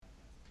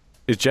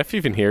Is Jeff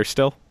even here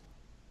still?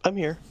 I'm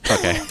here.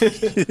 Okay.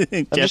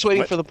 I'm just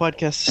waiting for the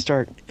podcast to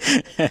start.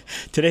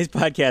 Today's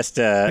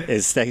podcast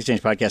is Stack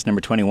Exchange Podcast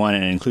number 21,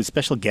 and it includes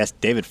special guest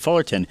David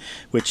Fullerton,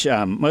 which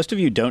most of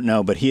you don't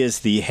know, but he is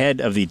the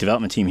head of the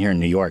development team here in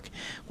New York,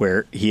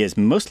 where he is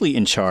mostly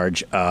in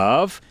charge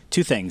of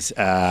two things.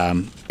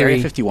 Area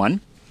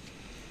 51,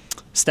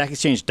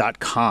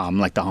 StackExchange.com,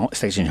 like the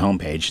Stack Exchange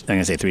homepage. I'm going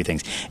to say three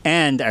things.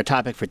 And our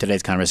topic for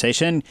today's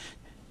conversation,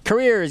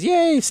 careers,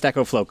 yay! Stack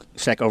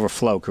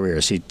Overflow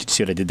careers. See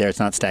what I did there? It's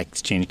not Stack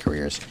Exchange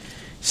careers.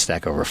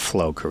 Stack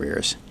Overflow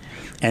careers.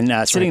 And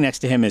sitting next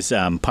to him is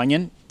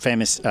Punyan,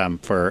 famous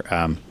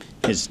for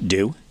his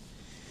do,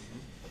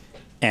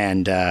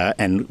 and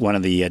one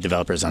of the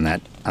developers on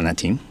that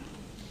team.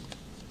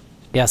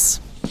 Yes.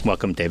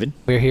 Welcome, David.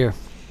 We're here.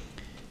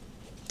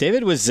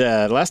 David was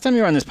the last time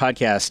you were on this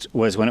podcast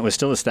was when it was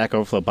still a Stack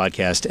Overflow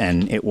podcast,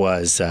 and it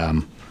was.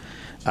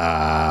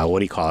 What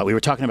do you call it? We were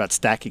talking about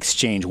Stack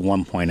Exchange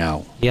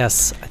 1.0.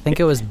 Yes, I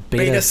think it was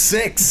Beta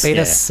 6.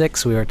 Beta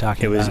 6 we were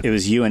talking about. It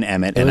was you and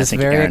Emmett, and I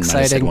think very Aaron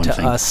exciting to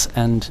thing. us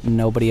and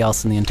nobody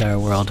else in the entire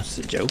world. It's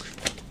a joke.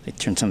 They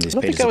turned some of these I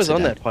don't pages think I was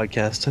on down. that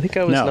podcast. I think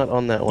I was not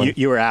on that one.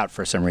 You were out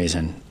for some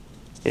reason.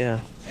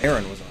 Yeah.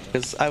 Aaron was on it.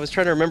 Because I was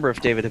trying to remember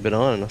if David had been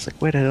on, and I was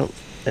like, wait, I don't...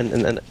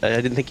 And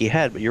I didn't think he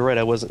had, but you're right,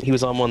 I wasn't. He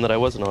was on one that I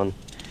wasn't on.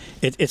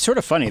 It's sort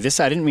of funny. I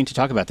didn't mean to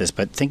talk about this,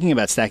 but thinking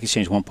about Stack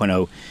Exchange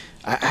 1.0,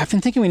 I've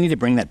been thinking we need to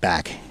bring that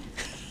back.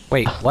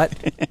 Wait, what?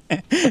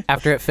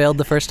 After it failed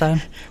the first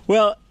time?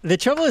 Well, the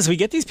trouble is we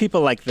get these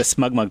people like the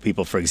SmugMug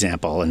people, for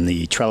example, and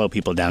the Trello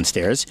people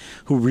downstairs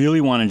who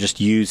really want to just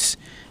use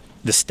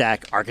the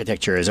Stack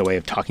architecture as a way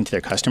of talking to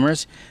their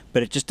customers,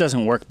 but it just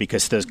doesn't work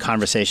because those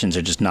conversations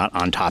are just not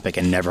on topic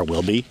and never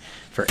will be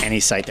for any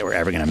site that we're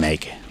ever going to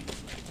make.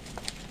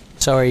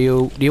 So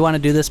do you want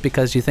to do this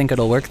because you think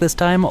it'll work this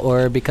time,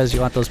 or because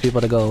you want those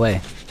people to go away?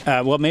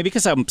 Well, maybe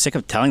because I'm sick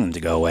of telling them to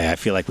go away. I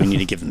feel like we need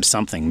to give them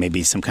something,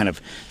 maybe some kind of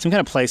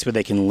place where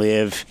they can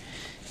live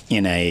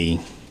in I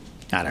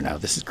don't know,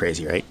 this is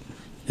crazy, right?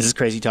 This is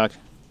crazy talk.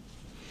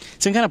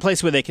 Some kind of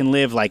place where they can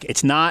live like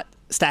it's not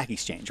Stack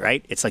Exchange,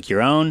 right? It's like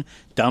your own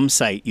dumb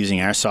site using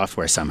our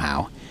software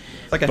somehow.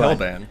 It's like a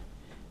hellband.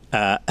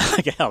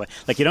 Like a hellband.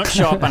 Like you don't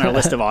show up on our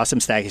list of awesome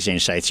Stack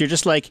Exchange sites. You're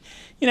just like,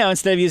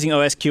 instead of using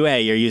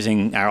OSQA, you're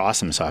using our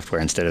awesome software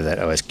instead of that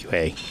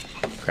OSQA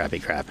crappy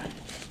crap.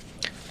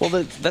 Well,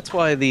 that's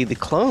why the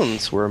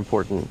clones were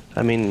important.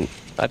 I mean,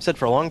 I've said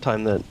for a long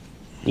time that,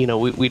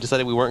 we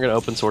decided we weren't going to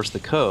open source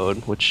the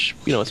code, which,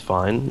 is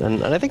fine.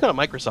 And I think on a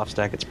Microsoft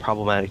stack, it's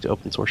problematic to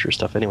open source your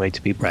stuff anyway,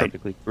 to be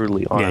perfectly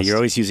brutally honest. Yeah, you're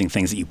always using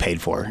things that you paid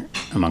for,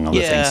 among other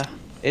things. Yeah,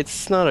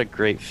 it's not a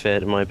great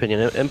fit, in my opinion.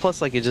 And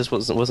plus, it just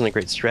wasn't a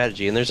great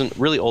strategy. And there's a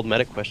really old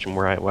meta question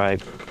where I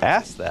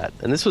asked that.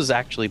 And this was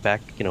actually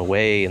back,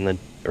 way in the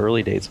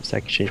early days of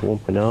Stack Exchange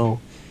 1.0.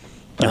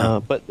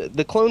 But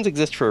the clones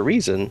exist for a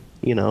reason,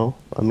 I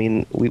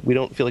mean, we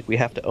don't feel like we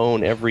have to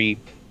own every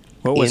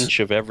inch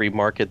of every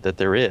market that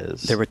there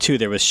is. There were two.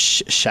 There was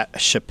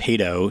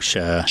Shepado.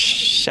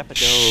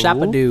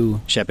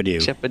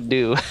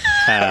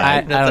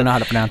 I don't know how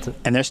to pronounce it.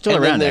 And they're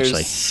still around,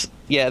 actually.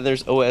 Yeah,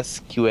 there's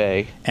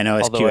OSQA. And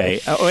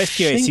OSQA.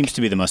 OSQA seems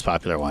to be the most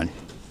popular one.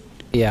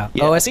 Yeah,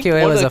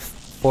 OSQA was a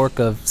fork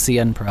of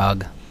CN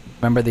Prague.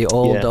 Remember the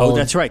old Oh,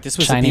 that's right. This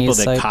was Chinese the people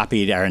that site?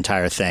 copied our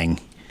entire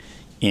thing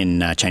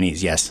in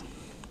Chinese, yes.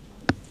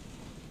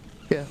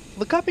 Yeah,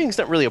 the copying's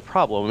not really a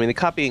problem. I mean, the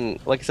copying,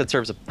 like I said,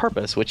 serves a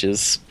purpose, which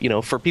is,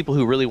 for people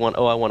who really want,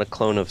 I want a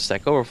clone of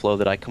Stack Overflow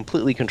that I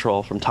completely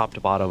control from top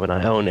to bottom and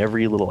I own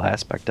every little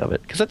aspect of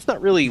it. Because that's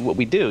not really what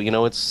we do.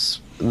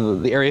 It's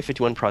the Area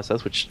 51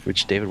 process,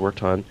 which David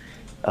worked on,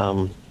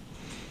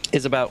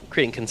 is about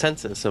creating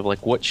consensus of,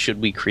 what should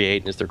we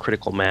create? And is there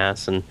critical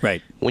mass? And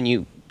when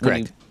you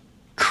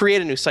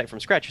create a new site from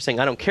scratch, you're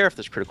saying, I don't care if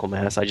there's critical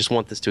mass. I just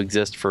want this to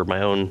exist for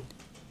my own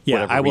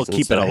I will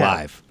keep it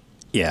alive.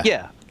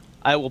 Yeah.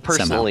 I will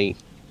personally,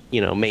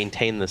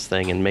 maintain this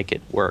thing and make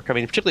it work. I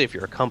mean, particularly if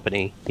you're a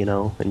company,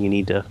 and you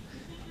need to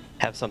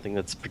have something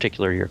that's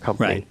particular to your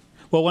company. Right.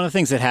 Well, one of the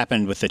things that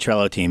happened with the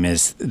Trello team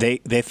is they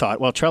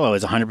thought, well, Trello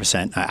is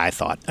 100%,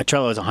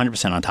 Trello is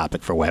 100% on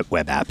topic for web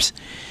apps.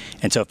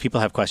 And so if people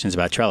have questions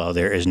about Trello,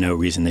 there is no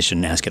reason they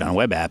shouldn't ask it on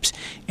web apps.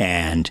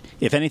 And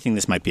if anything,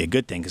 this might be a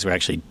good thing because we're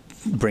actually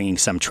bringing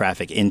some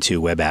traffic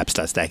into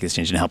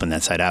webapps.stackexchange and helping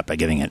that site out by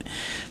giving it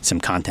some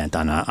content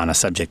on a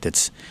subject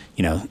that's,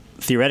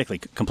 theoretically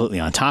completely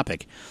on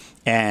topic.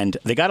 And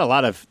they got a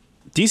lot of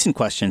decent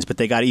questions, but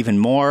they got even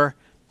more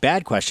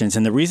bad questions.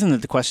 And the reason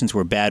that the questions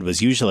were bad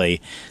was usually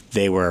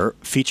they were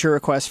feature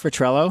requests for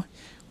Trello,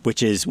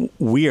 which is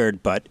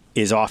weird, but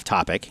is off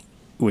topic,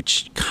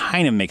 which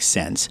kind of makes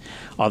sense.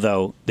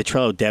 Although the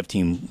Trello dev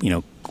team,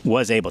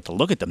 was able to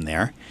look at them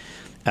there.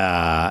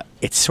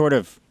 It's sort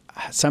of,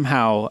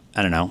 somehow,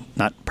 I don't know,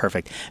 not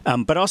perfect,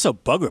 but also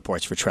bug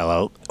reports for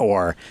Trello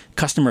or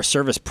customer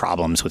service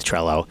problems with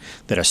Trello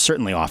that are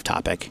certainly off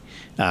topic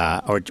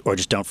or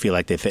just don't feel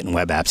like they fit in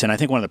web apps. And I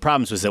think one of the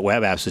problems was that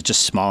web apps was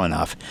just small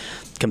enough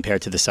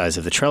compared to the size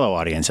of the Trello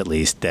audience, at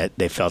least, that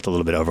they felt a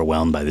little bit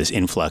overwhelmed by this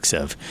influx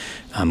of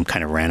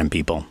kind of random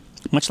people,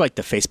 much like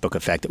the Facebook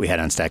effect that we had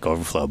on Stack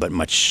Overflow, but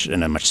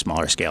in a much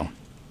smaller scale.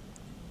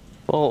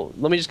 Well,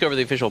 let me just go over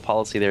the official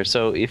policy there.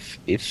 So if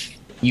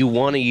you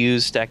want to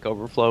use Stack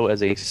Overflow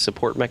as a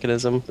support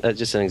mechanism,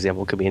 just an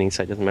example, could be any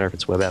site, doesn't matter if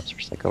it's web apps or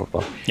Stack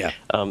Overflow. Yeah.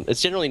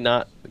 It's generally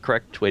not the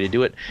correct way to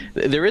do it.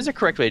 There is a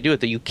correct way to do it,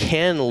 that you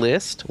can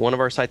list one of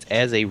our sites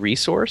as a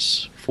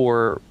resource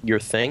for your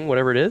thing,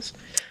 whatever it is.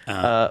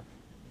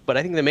 But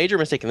I think the major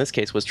mistake in this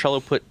case was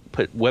Trello put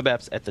web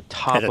apps at the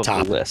top of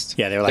the list.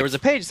 Yeah, they were like, there was a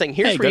page saying,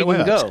 here's hey, where you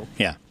can go.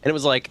 Yeah. And it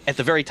was like at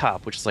the very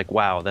top, which is like,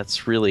 wow,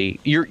 that's really,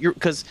 you're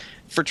because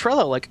for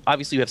Trello, like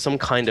obviously you have some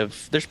kind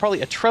of, there's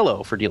probably a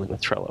Trello for dealing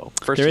with Trello.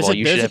 First of all,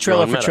 you should have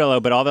Trello for meta.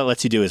 Trello, but all that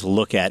lets you do is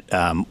look at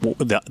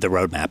the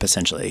roadmap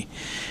essentially,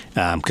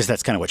 because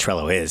that's kind of what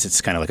Trello is.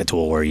 It's kind of like a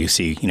tool where you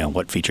see,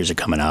 what features are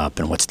coming up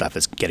and what stuff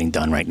is getting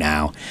done right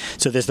now.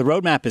 So there's the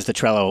roadmap is the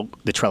Trello.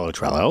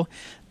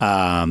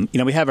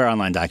 We have our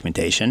online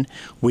documentation.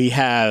 We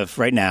have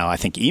right now, I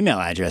think, email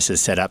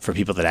addresses set up for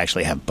people that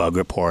actually have bug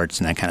reports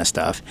and that kind of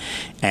stuff.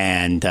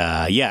 And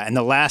and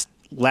the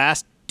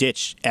last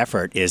ditch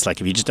effort is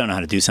like if you just don't know how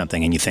to do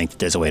something and you think that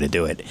there's a way to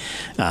do it,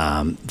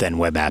 then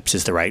web apps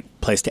is the right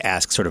place to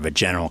ask sort of a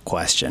general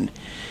question.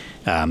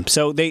 I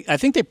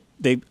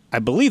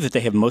believe that they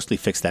have mostly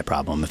fixed that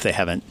problem. If they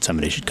haven't,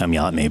 somebody should come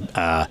yell at me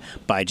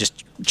by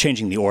just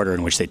changing the order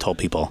in which they told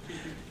people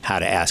how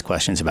to ask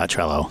questions about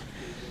Trello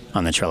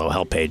on the Trello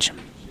help page.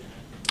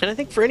 And I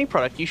think for any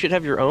product, you should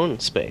have your own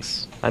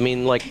space. I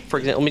mean, like, for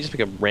example, let me just pick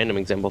a random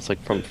example. It's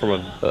like from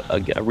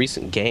a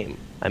recent game.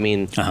 I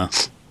mean,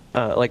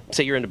 like,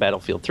 say you're into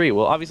Battlefield 3.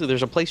 Well, obviously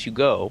there's a place you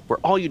go where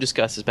all you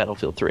discuss is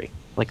Battlefield 3.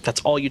 Like,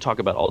 that's all you talk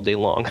about all day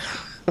long.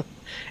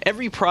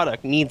 Every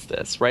product needs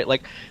this, right?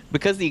 Like,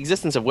 because the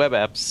existence of web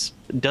apps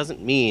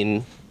doesn't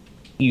mean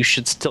you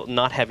should still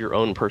not have your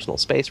own personal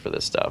space for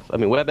this stuff. I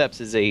mean, web apps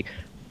is an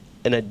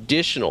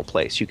additional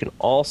place you can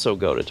also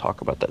go to talk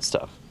about that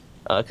stuff.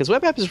 Because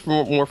web apps is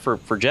more for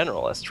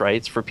generalists, right?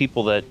 It's for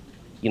people that,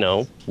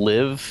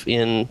 live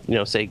in,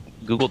 say,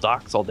 Google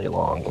Docs all day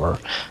long. Or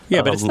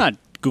yeah, but it's not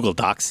Google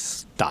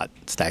Docs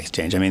Stack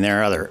Exchange. I mean, there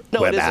are other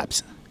web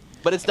apps.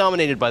 But it's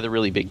dominated by the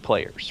really big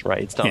players,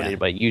 right? It's dominated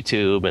by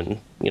YouTube and,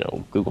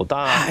 Google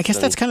Docs. I guess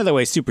that's kind of the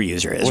way Super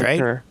User is,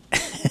 Winter.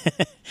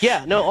 Right?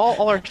 Yeah, no,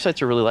 all our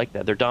sites are really like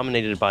that. They're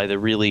dominated by the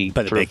really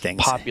big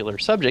things. Popular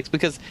subjects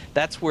because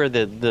that's where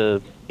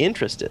the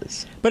interest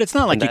is. But it's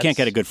not like you can't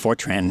get a good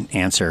Fortran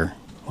answer,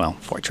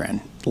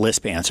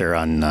 Lisp answer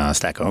on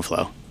Stack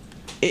Overflow.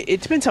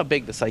 It depends how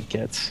big the site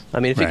gets. I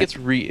mean, if it gets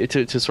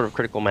to sort of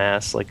critical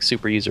mass, like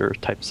super user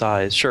type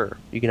size, sure,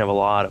 you can have a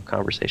lot of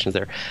conversations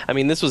there. I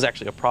mean, this was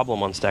actually a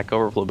problem on Stack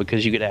Overflow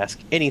because you could ask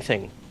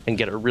anything and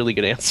get a really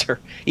good answer,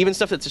 even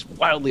stuff that's just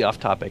wildly off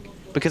topic,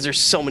 because there's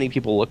so many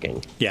people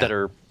looking that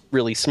are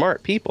really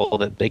smart people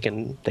that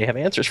they have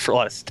answers for a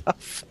lot of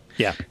stuff.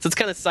 Yeah. So it's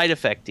kind of side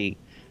effecty.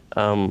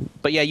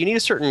 But yeah, you need a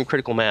certain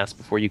critical mass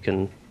before you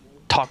can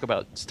talk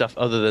about stuff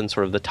other than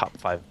sort of the top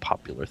 5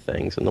 popular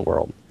things in the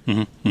world.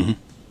 Mm-hmm. Mm-hmm.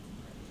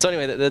 So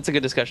anyway, that's a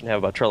good discussion to have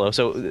about Trello.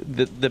 So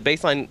the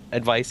baseline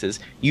advice is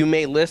you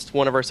may list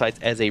one of our sites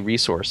as a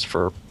resource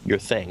for your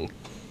thing,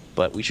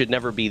 but we should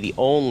never be the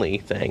only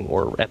thing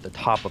or at the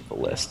top of the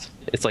list.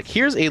 It's like,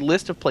 here's a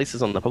list of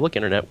places on the public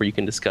internet where you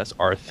can discuss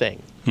our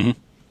thing. Mm-hmm.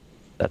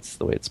 That's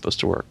the way it's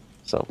supposed to work.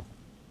 So,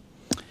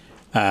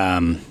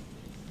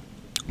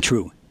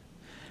 true.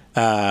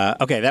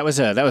 Okay, that was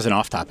an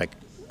off-topic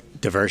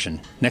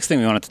diversion. Next thing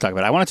we wanted to talk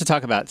about, I wanted to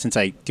talk about, since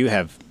I do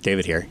have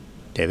David here.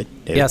 David?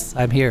 Yes,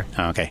 I'm here.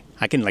 Oh, okay.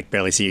 I can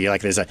barely see you.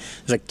 Like there's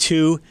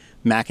 2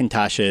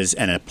 Macintoshes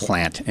and a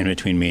plant in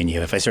between me and you.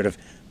 If I sort of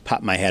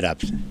pop my head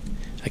up,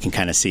 I can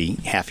kind of see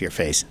half your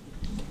face.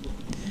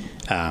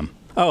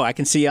 I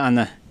can see on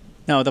the.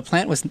 No, the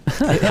plant was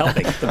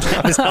helping. The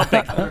plant was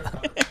helping.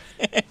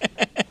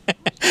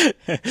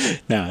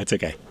 No, it's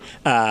okay.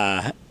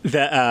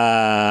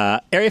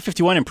 The Area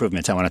 51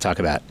 improvements I want to talk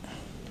about.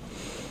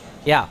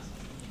 Yeah.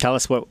 Tell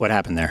us what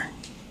happened there.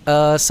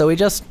 So we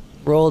just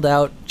rolled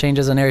out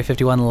changes in Area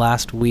 51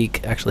 last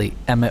week. Actually,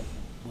 Emmett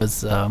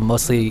was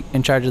mostly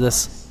in charge of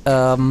this.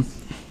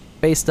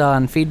 Based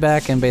on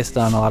feedback and based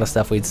on a lot of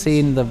stuff we'd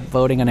seen, the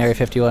voting on Area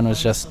 51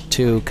 was just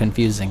too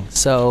confusing.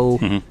 So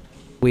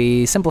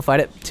we simplified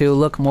it to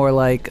look more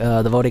like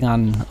the voting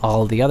on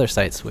all the other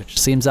sites, which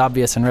seems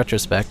obvious in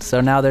retrospect.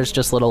 So now there's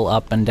just little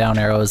up and down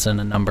arrows and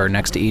a number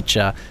next to each.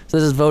 So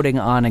this is voting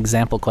on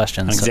example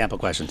questions.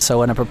 Questions. So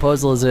when a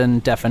proposal is in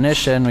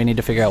definition, we need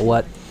to figure out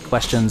what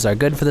questions are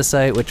good for the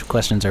site, which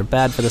questions are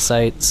bad for the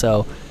site.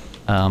 So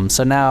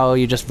now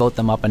you just vote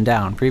them up and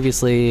down.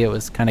 Previously, it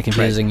was kind of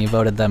confusing. Right. You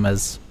voted them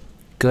as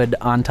good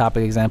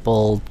on-topic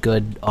example,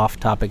 good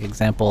off-topic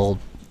example,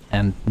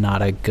 and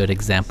not a good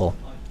example.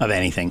 of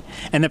anything.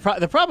 And the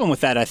problem with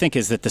that, I think,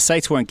 is that the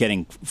sites weren't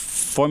getting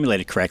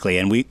formulated correctly.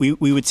 And we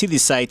would see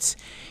these sites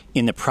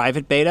in the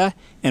private beta,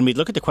 and we'd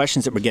look at the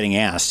questions that were getting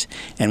asked,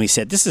 and we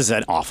said, this is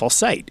an awful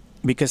site.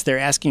 Because they're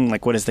asking,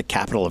 like, what is the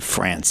capital of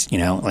France? You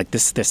know, like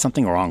this, there's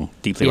something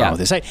deeply wrong with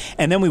this site.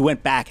 And then we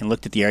went back and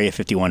looked at the Area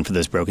 51 for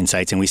those broken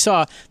sites, and we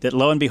saw that,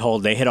 lo and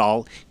behold, they had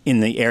all, in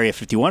the Area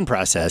 51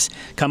 process,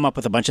 come up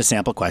with a bunch of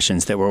sample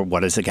questions that were,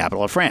 what is the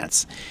capital of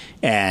France?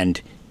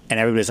 And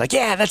everybody's like,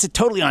 yeah, that's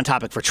totally on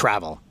topic for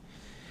travel.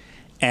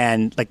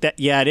 And like that,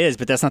 yeah, it is,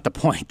 but that's not the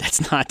point.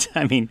 That's not,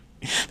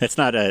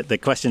 the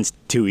question's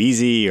too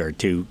easy or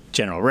too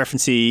general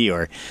referencey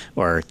or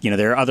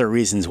there are other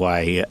reasons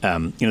why,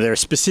 there are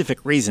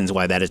specific reasons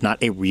why that is not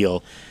a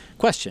real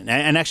question.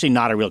 And actually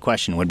not a real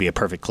question would be a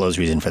perfect close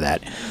reason for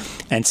that.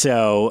 And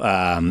so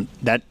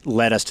that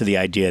led us to the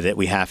idea that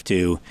we have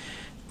to,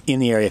 in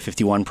the Area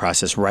 51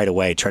 process right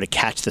away, try to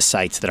catch the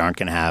sites that aren't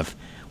going to have,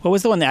 what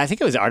was the one that, I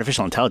think it was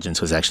artificial intelligence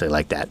was actually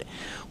like that,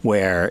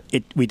 where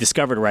we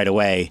discovered right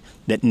away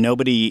that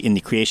nobody in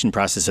the creation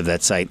process of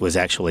that site was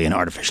actually an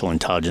artificial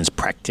intelligence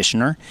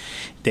practitioner.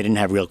 They didn't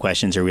have real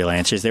questions or real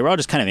answers. They were all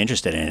just kind of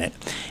interested in it.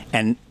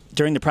 And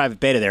during the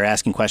private beta, they were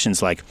asking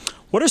questions like,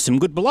 what are some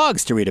good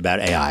blogs to read about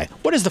AI?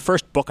 What is the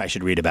first book I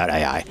should read about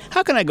AI?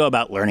 How can I go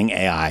about learning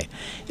AI?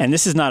 And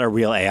this is not a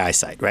real AI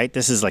site, right?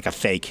 This is like a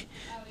fake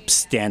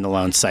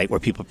standalone site where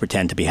people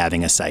pretend to be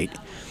having a site.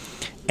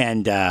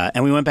 And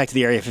we went back to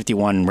the Area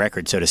 51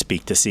 record, so to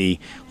speak, to see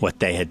what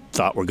they had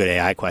thought were good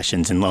AI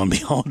questions, and lo and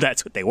behold,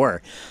 that's what they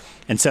were.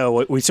 And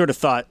so we sort of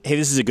thought, hey,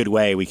 this is a good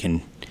way we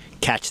can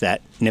catch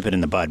that, nip it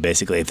in the bud,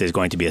 basically, if there's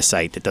going to be a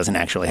site that doesn't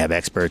actually have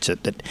experts,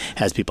 that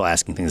has people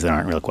asking things that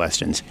aren't real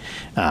questions.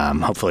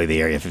 Hopefully the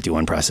Area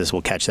 51 process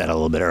will catch that a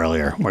little bit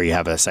earlier, where you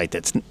have a site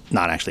that's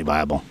not actually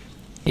viable.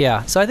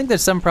 Yeah, so I think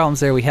there's some problems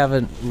there we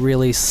haven't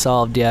really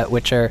solved yet,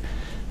 which are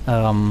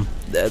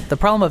the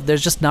problem of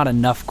there's just not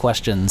enough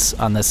questions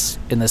on this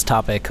in this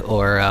topic,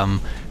 or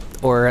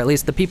at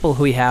least the people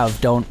who we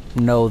have don't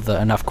know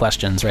enough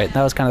questions, right?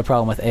 That was kind of the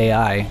problem with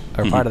AI,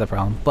 or part of the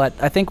problem. But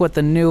I think with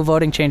the new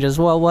voting changes,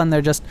 well, one,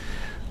 they're just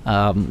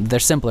they're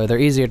simpler, they're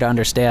easier to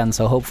understand,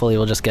 so hopefully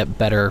we'll just get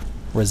better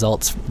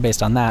results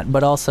based on that.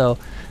 But also,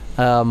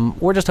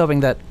 we're just hoping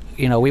that,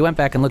 we went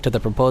back and looked at the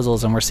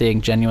proposals, and we're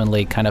seeing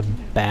genuinely kind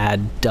of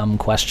bad, dumb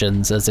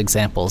questions as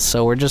examples.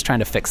 So we're just trying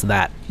to fix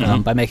that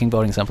by making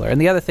voting simpler.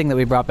 And the other thing that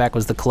we brought back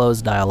was the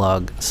closed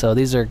dialogue. So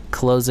these are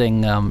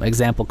closing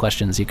example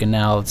questions. You can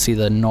now see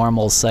the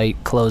normal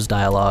site closed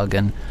dialogue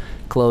and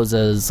close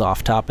as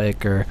off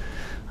topic or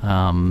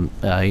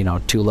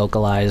too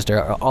localized,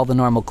 or all the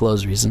normal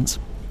close reasons.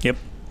 Yep.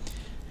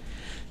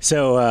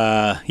 So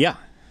yeah.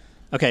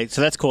 Okay,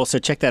 so that's cool. So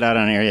check that out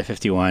on Area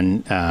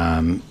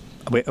 51.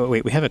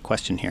 Wait, we have a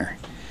question here.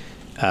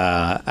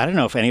 I don't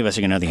know if any of us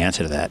are going to know the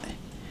answer to that.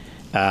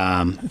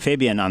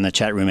 Fabian on the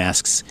chat room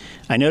asks,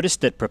 I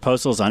noticed that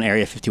proposals on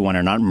Area 51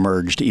 are not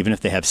merged even if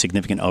they have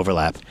significant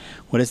overlap.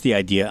 What is the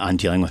idea on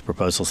dealing with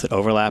proposals that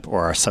overlap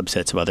or are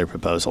subsets of other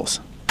proposals?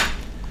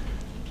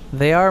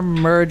 They are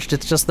merged.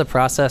 It's just the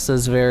process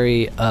is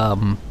very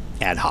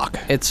ad hoc.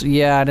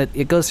 And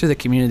it goes through the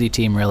community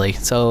team, really.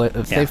 So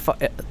if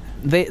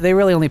they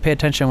really only pay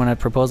attention when a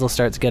proposal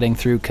starts getting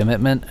through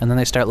commitment, and then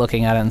they start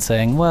looking at it and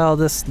saying, well,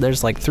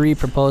 there's like 3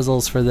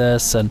 proposals for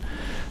this, and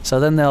so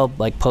then they'll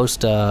like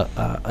post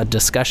a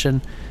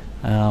discussion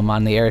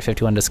on the Area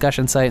 51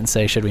 discussion site and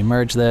say, should we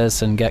merge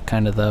this, and get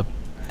kind of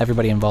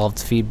everybody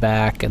involved's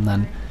feedback, and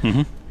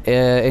then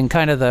in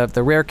kind of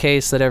the rare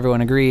case that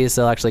everyone agrees,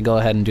 they'll actually go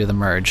ahead and do the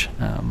merge.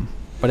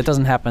 But it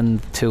doesn't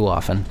happen too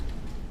often.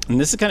 And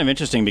this is kind of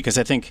interesting because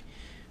I think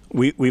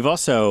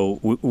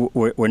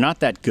we're not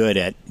that good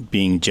at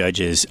being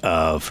judges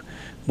of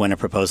when a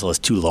proposal is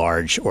too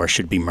large or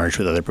should be merged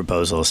with other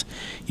proposals.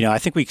 I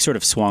think we sort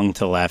of swung to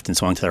the left and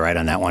swung to the right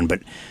on that one.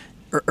 But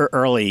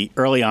early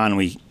on,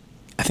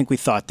 I think we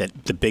thought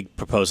that the big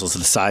proposals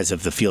the size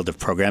of the field of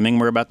programming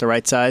were about the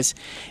right size.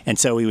 And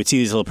so we would see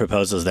these little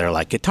proposals that are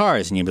like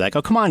guitars, and you'd be like,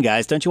 oh, come on,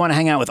 guys, don't you want to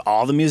hang out with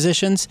all the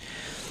musicians?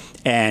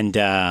 And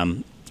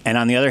on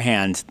the other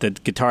hand, the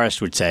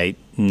guitarist would say,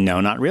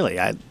 no, not really.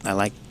 I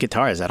like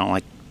guitars. I don't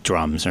like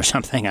drums or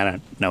something. I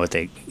don't know what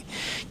the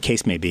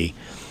case may be.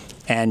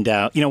 And,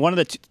 one of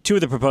the two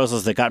of the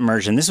proposals that got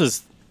merged, and this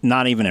was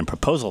not even in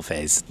proposal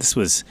phase. This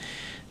was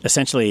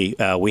essentially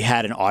we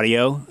had an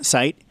audio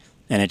site,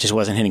 and it just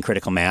wasn't hitting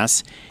critical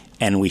mass.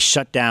 And we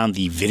shut down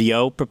the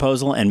video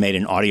proposal and made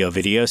an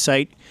audio-video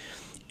site.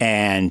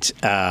 And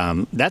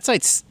that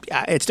site's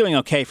it's doing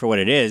okay for what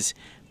it is,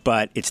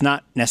 but it's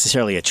not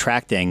necessarily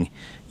attracting.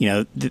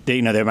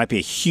 There might be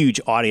a huge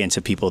audience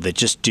of people that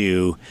just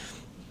do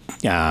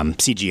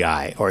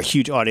CGI, or a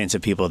huge audience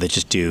of people that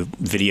just do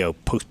video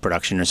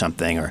post-production or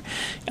something, or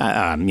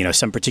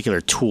some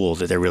particular tool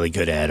that they're really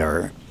good at,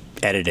 or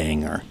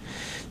editing, or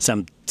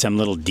some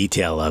little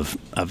detail of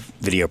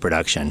video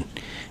production.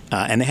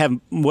 And they have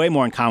way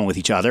more in common with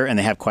each other, and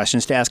they have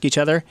questions to ask each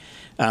other.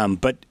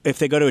 But if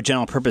they go to a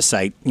general purpose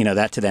site,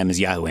 that to them is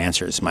Yahoo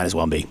Answers. Might as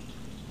well be.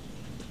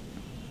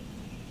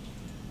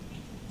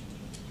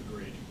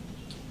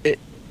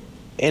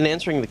 in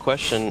answering the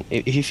question,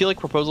 if you feel like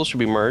proposals should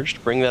be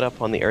merged, bring that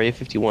up on the Area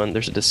 51.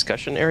 There's a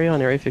discussion area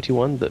on Area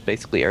 51 that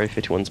basically Area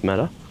 51's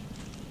meta.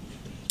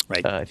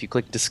 Right. If you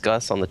click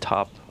discuss on the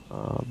top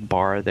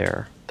bar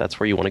there, that's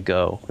where you want to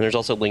go. And there's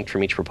also linked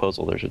from each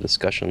proposal. There's a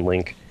discussion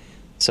link.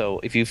 So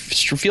if you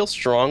feel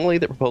strongly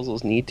that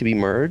proposals need to be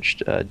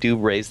merged, do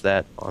raise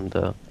that on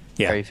the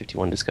Area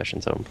 51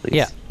 discussion zone, please.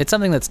 Yeah, it's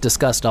something that's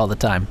discussed all the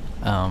time.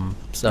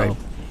 So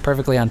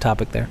perfectly on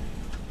topic there.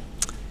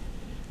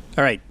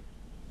 All right.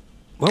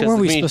 Because the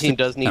community team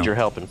does need your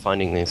help in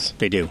finding these.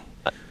 They do.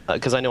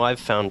 Because I know I've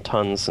found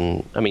tons,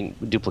 and I mean,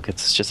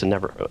 duplicates is just a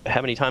never.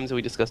 How many times have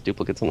we discussed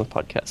duplicates on this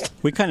podcast?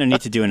 We kind of need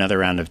to do another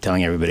round of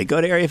telling everybody,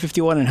 go to Area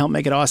 51 and help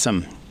make it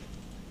awesome.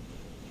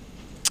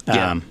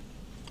 Yeah.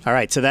 All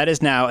right, so that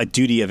is now a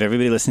duty of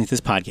everybody listening to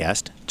this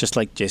podcast. Just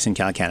like Jason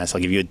Calacanis,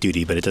 I'll give you a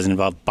duty, but it doesn't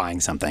involve buying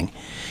something.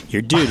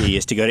 Your duty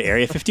is to go to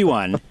Area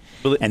 51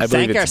 and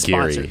thank our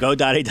sponsor,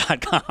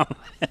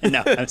 GoDaddy.com.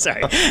 No, I'm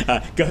sorry.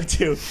 Go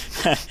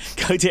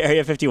to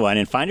Area 51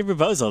 and find a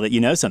proposal that you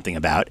know something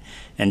about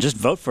and just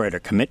vote for it or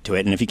commit to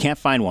it. And if you can't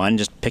find one,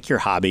 just pick your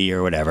hobby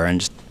or whatever and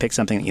just pick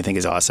something that you think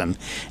is awesome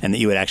and that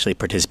you would actually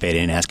participate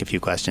in, ask a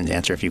few questions,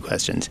 answer a few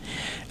questions,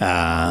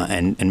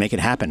 and make it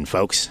happen,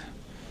 folks.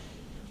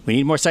 We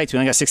need more sites. We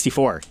only got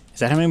 64. Is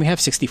that how many we have?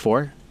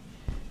 64?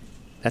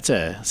 That's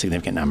a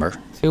significant number.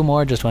 2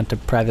 more just went to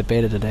private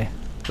beta today.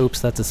 Oops,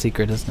 that's a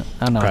secret, isn't it?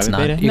 Oh, no, Private it's not.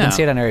 beta? You No. can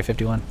see it on Area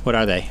 51. What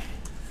are they?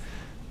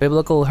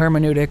 Biblical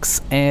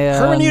hermeneutics and...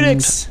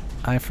 Hermeneutics!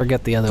 I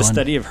forget the other The one.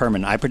 study of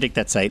Herman. I predict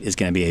that site is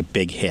going to be a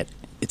big hit.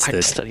 It's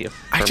the study of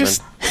I Herman.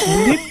 just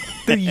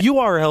the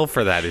URL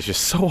for that is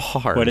just so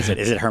hard. What is it?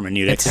 Is it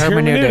hermeneutics? It's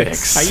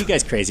hermeneutics. Are you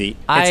guys crazy?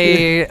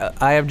 I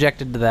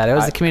objected to that. It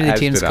was the community as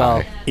team's did call.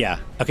 I. Yeah.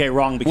 Okay,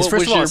 wrong. Because What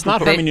first was of all, your it's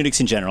not propo- hermeneutics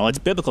in general. It's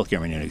biblical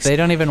hermeneutics. They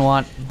don't even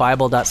want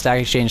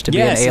Bible.StackExchange to be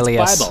Yes, an it's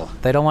alias. Bible.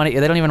 They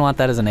don't even want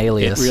that as an It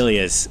alias. really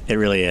is. It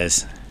really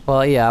is.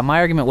 Well, yeah, my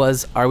argument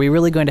was, are we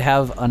really going to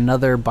have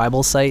another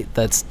Bible site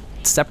that's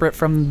separate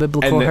from the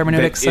biblical And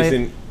hermeneutics that site?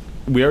 isn't.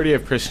 We already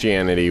have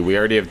Christianity. We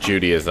already have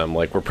Judaism.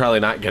 Like, we're probably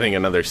not getting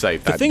another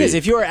site. The thing is,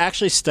 if you are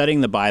actually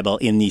studying the Bible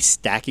in the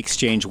Stack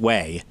Exchange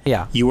way,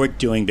 Yeah. you are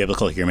doing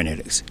biblical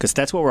hermeneutics. Because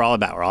that's what we're all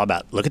about. We're all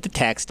about look at the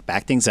text,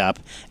 back things up,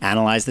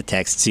 analyze the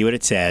text, see what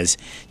it says.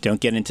 Don't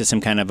get into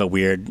some kind of a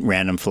weird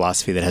random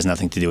philosophy that has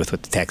nothing to do with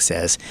what the text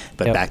says,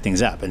 but Yep. back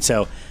things up. And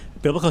so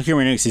biblical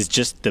hermeneutics is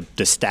just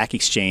the Stack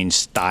Exchange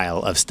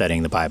style of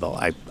studying the Bible,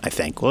 I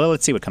think. Well,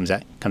 let's see what comes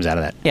out of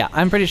that. Yeah,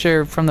 I'm pretty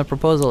sure from the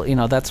proposal,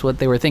 that's what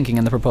they were thinking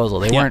in the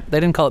proposal. They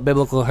didn't call it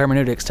biblical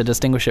hermeneutics to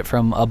distinguish it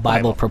from a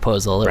Bible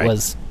proposal. It Right.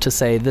 was to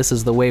say this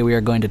is the way we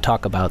are going to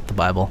talk about the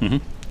Bible. Mm-hmm.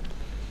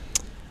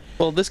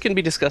 Well, this can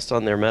be discussed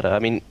on their meta. I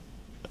mean,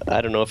 I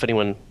don't know if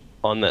anyone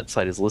on that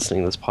site is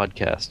listening to this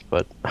podcast,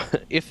 but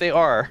if they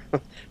are,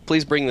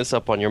 please bring this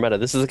up on your meta.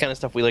 This is the kind of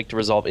stuff we like to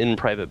resolve in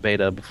private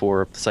beta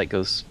before the site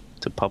goes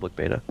to public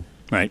beta,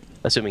 Right.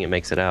 assuming it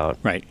makes it out.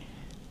 Right.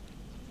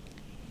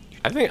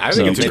 I think So it's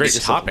a maybe great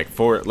just topic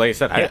for. Like I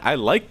said, Yeah. I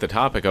like the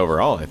topic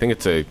overall. I think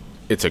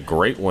it's a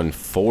great one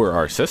for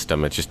our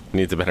system. It just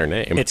needs a better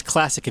name. It's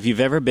classic. If you've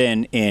ever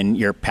been in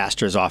your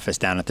pastor's office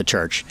down at the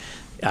church,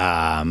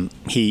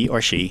 he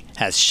or she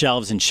has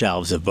shelves and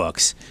shelves of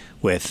books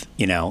with,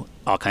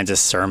 all kinds of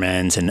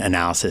sermons and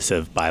analysis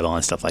of Bible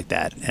and stuff like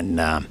that. And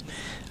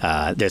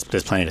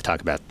there's plenty to talk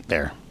about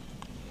there.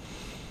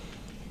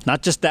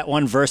 Not just that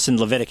one verse in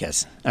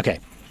Leviticus. Okay.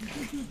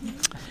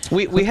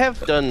 We have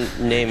done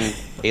name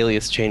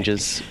alias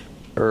changes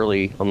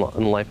early in the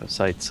life of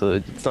sites, so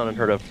it's not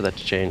unheard of for that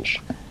to change.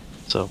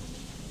 So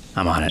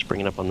I'm on it. just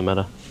bring it up on the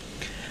meta.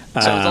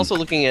 So I was also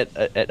looking at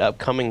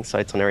upcoming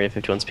sites on Area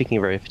 51. Speaking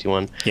of Area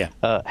 51, Yeah.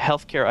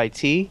 Healthcare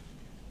IT,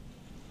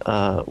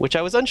 which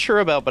I was unsure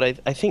about, but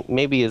I think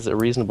maybe is a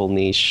reasonable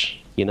niche,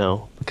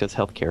 because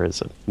healthcare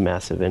is a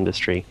massive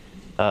industry.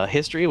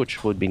 History,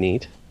 which would be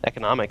neat.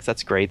 Economics,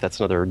 that's great. That's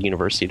another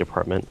university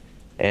department.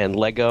 And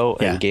Lego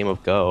Yeah. and Game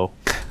of Go.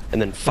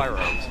 And then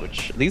firearms,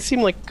 which these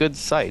seem like good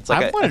sites.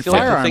 Like, I've wanted feel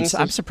like the firearms. things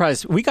I'm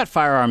surprised. We got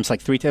firearms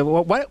like 3 times.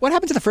 What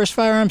happened to the first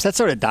firearms? That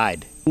sort of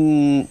died.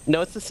 No,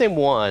 it's the same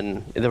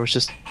one. There was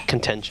just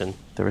contention.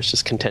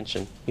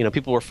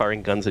 People were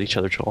firing guns at each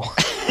other, Joel.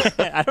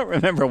 I don't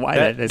remember why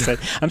that is.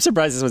 I'm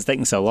surprised this was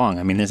taking so long.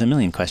 I mean, there's a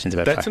million questions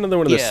about That's fire. another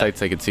one of the Yeah.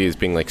 sites I could see as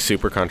being like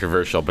super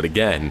controversial, but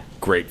again,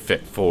 great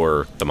fit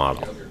for the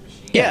model.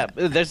 Yeah,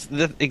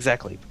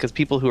 exactly, because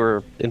people who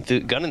are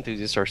gun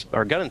enthusiasts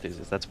are gun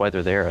enthusiasts. That's why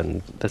they're there,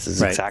 and this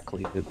is Right.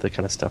 exactly the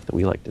kind of stuff that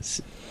we like to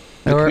see.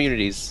 The There were-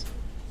 communities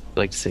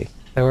like to see.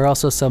 There were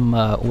also some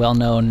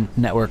well-known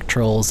network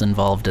trolls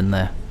involved in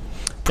the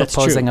That's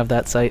proposing true. of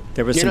that site.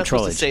 There was You're some not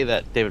supposed to trollage. say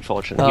that, David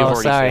Fullerton. You've Oh,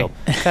 already sorry. failed.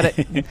 Cut it.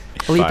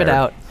 Bleep it Fire.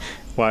 out.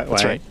 Why?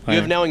 That's right. Why? You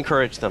have now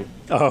encouraged them.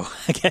 Oh,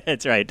 okay,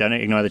 that's right. Don't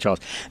ignore the trolls.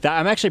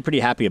 I'm actually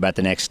pretty happy about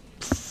the next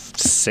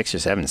 6 or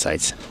 7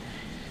 sites.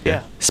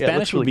 Yeah.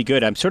 Spanish would be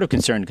good. I'm sort of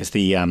concerned because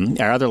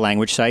our other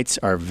language sites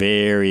are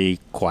very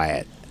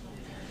quiet.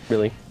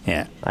 Really?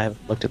 Yeah. I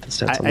haven't looked at the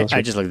stats on those.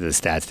 I just looked at the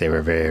stats. They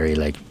were very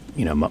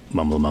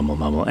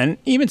mumble. And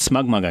even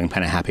SmugMug I'm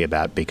kind of happy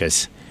about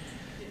because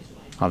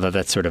although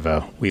that's sort of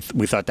we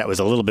thought that was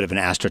a little bit of an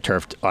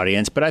astroturfed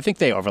audience, but I think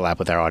they overlap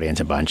with our audience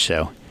a bunch.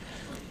 So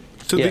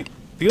yeah.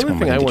 The only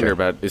thing I wonder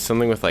about is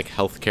something with like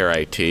healthcare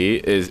IT.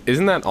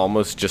 Isn't that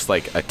almost just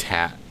like a a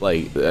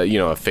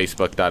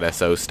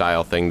Facebook.so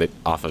style thing that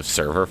off of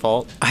server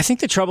fault? I think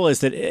the trouble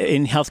is that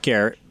in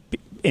healthcare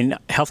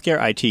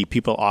IT,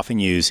 people often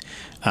use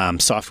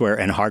software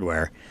and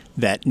hardware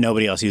that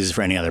nobody else uses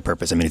for any other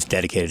purpose. I mean, it's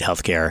dedicated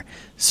healthcare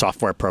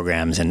software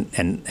programs and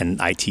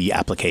IT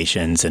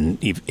applications and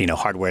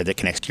hardware that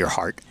connects to your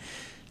heart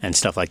and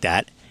stuff like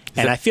that.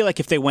 And I feel like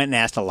if they went and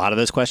asked a lot of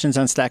those questions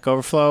on Stack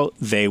Overflow,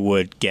 they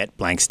would get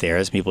blank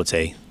stares. People would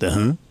say,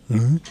 A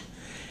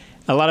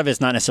lot of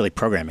it's not necessarily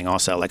programming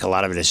also. Like a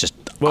lot of it is just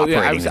operating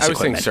I was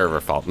saying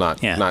server fault, not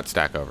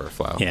Stack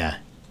Overflow. Yeah.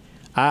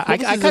 I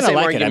kind of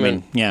like it. I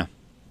mean, yeah.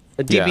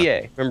 DBA.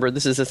 Yeah. Remember,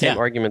 this is the same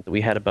argument that we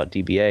had about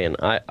DBA, and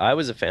I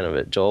was a fan of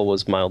it. Joel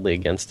was mildly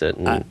against it.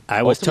 And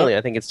I was ultimately,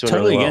 I think it's doing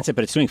totally really well. against it,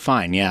 but it's doing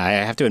fine. Yeah, I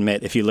have to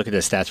admit, if you look at the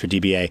stats for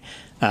DBA,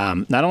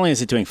 not only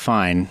is it doing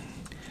fine,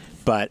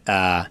 but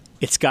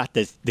it's got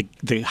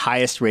the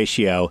highest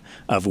ratio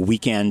of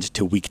weekend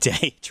to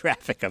weekday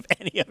traffic of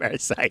any of our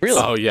sites.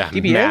 Really? Oh yeah,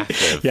 DBA?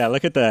 massive. Yeah,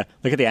 look at the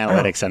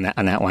analytics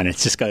on that one. It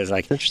just goes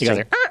like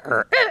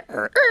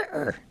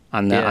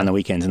on the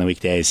weekends and the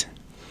weekdays.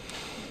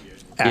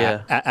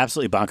 Yeah,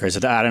 absolutely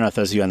bonkers. I don't know if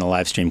those of you on the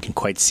live stream can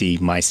quite see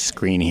my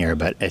screen here,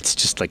 but it's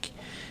just like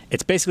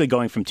it's basically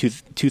going from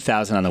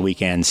 2,000 on the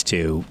weekends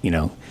to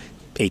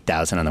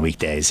 8,000 on the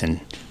weekdays,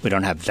 and we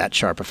don't have that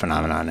sharp a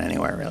phenomenon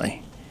anywhere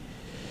really.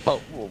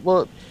 Oh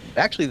well,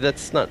 actually,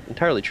 that's not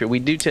entirely true. We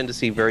do tend to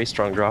see very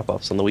strong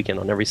drop-offs on the weekend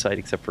on every site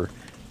except for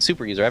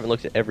Super User. I haven't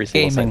looked at every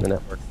single site in the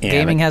network. Yeah,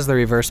 Gaming has the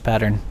reverse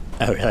pattern.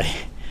 Oh really?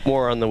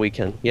 More on the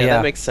weekend. Yeah,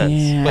 that makes sense.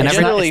 Yeah, But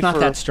generally, it's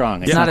not that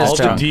strong. It's not as all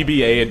strong. the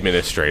DBA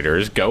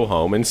administrators go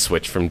home and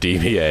switch from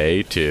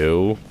DBA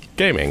to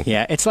gaming.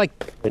 Yeah, it's like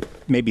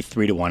maybe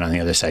 3-1 on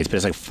the other sites, but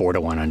it's like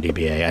 4-1 on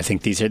DBA. I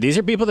think these are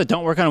people that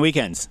don't work on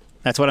weekends.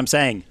 That's what I'm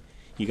saying.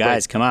 You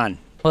guys, come on.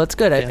 Well, it's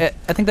good. Yeah.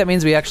 I think that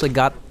means we actually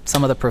got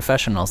some of the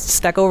professionals.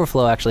 Stack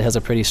Overflow actually has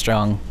a pretty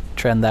strong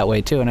trend that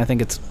way too, and I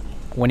think it's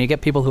when you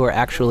get people who are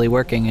actually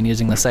working and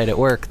using the site at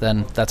work,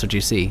 then that's what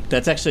you see.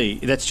 That's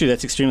true.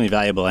 That's extremely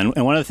valuable.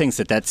 And one of the things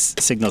that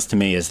signals to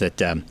me is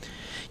that,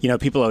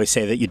 people always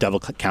say that you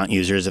double count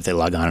users if they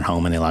log on at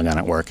home and they log on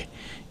at work.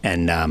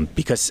 And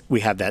because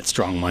we have that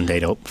strong Monday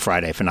to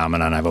Friday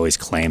phenomenon, I've always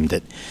claimed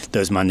that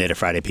those Monday to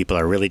Friday people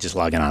are really just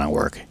logging on at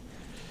work.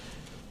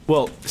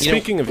 Well,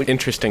 speaking of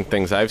interesting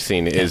things I've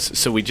seen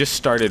so we just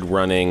started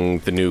running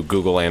the new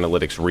Google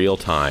Analytics real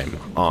time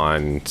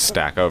on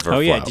Stack Overflow. Oh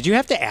yeah, did you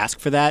have to ask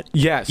for that?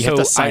 Yeah, you have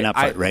to sign up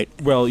for it, right?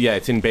 Well, yeah,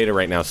 it's in beta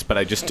right now, but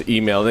I just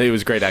emailed. It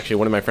was great actually.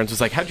 One of my friends was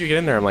like, "How'd you get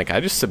in there?" I'm like,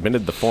 "I just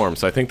submitted the form."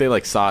 So I think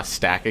they saw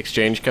Stack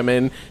Exchange come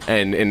in,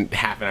 and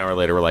half an hour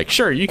later, we're like,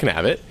 "Sure, you can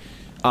have it."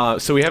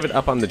 So we have it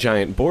up on the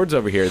giant boards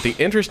over here. The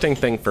interesting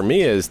thing for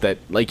me is that,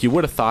 you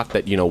would have thought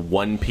that,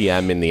 1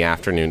 p.m. in the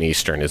afternoon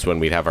Eastern is when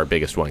we'd have our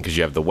biggest one, because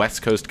you have the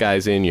West Coast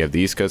guys in, you have the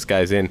East Coast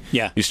guys in.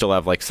 Yeah. You still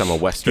have, some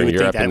of Western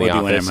Europe in the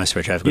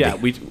office. Yeah,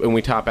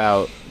 we top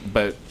out,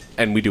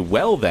 and we do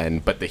well then,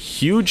 but the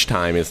huge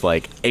time is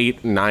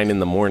 8, 9 in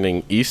the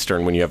morning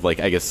Eastern when you have,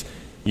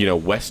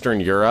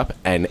 Western Europe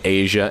and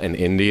Asia and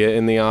India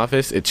in the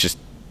office. It's just,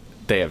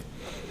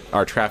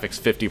 our traffic's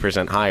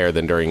 50% higher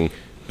than during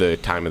the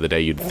time of the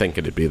day you'd think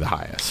it'd be the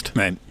highest.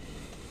 Right.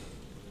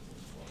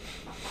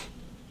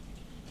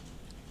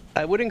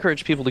 I would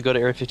encourage people to go to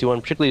Area 51,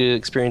 particularly to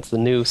experience the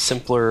new,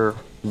 simpler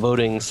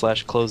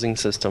voting/closing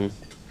system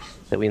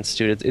that we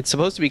instituted. It's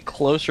supposed to be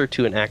closer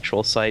to an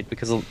actual site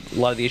because a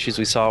lot of the issues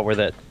we saw were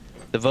that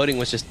the voting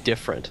was just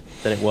different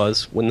than it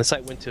was. When the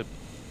site went to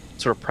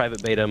sort of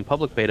private beta and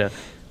public beta,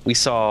 we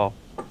saw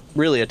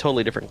really a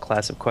totally different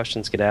class of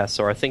questions get asked.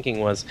 So our thinking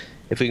was,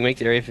 if we can make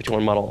the Area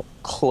 51 model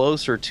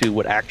closer to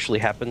what actually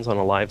happens on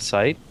a live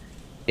site,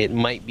 it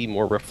might be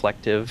more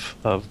reflective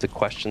of the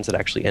questions that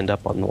actually end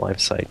up on the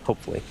live site,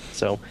 hopefully.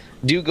 So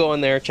do go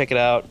in there, check it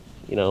out,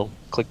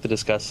 click the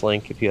discuss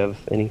link if you have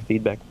any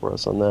feedback for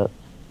us on that.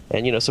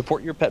 And,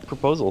 support your pet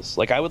proposals.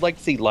 I would like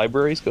to see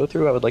libraries go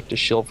through. I would like to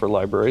shill for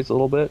libraries a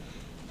little bit.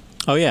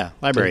 Oh, yeah,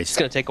 libraries. It's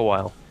going to take a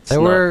while.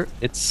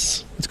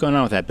 What's going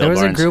on with that, Bill There was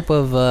Barnes? a group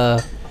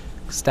of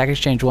Stack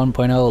Exchange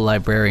 1.0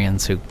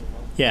 librarians who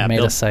made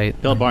a site.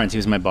 Bill Barnes, he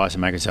was my boss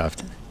at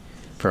Microsoft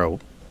for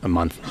a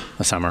month,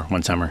 one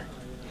summer.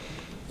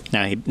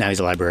 Now he's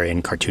a librarian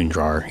and cartoon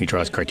drawer. He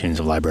draws cartoons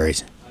of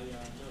libraries.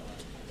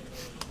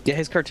 Yeah,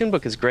 his cartoon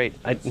book is great.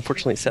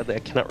 Unfortunately, sadly, I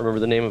cannot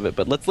remember the name of it,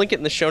 but let's link it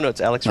in the show notes.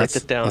 Alex, write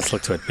it down. Let's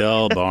look to it.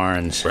 Bill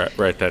Barnes.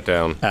 Write that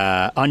down.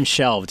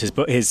 Unshelved.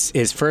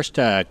 His first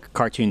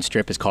cartoon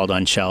strip is called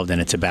Unshelved, and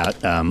it's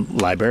about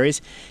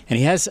libraries. And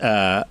he has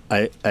a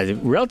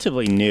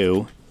relatively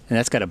new, and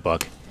that's got a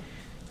book.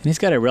 And he's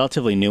got a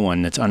relatively new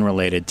one that's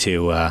unrelated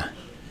to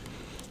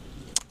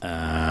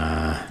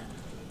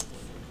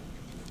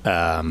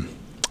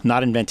Not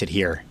Invented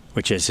Here,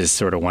 which is his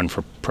sort of one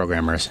for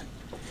programmers.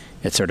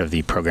 It's sort of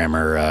the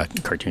programmer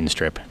cartoon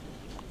strip,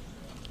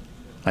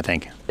 I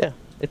think. Yeah,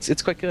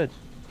 it's quite good.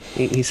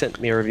 He sent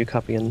me a review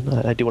copy, and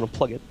I do want to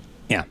plug it.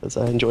 Yeah. Because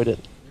I enjoyed it.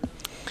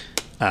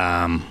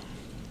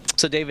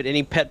 So, David,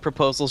 any pet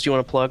proposals you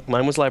want to plug?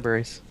 Mine was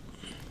libraries.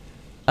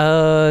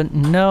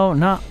 No,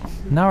 not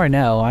right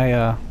now.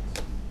 I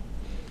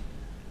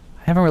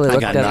haven't really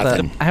looked got at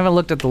nothing. I haven't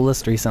looked at the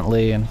list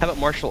recently, and How about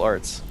martial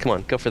arts? Come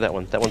on, go for that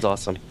one. That one's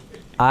awesome.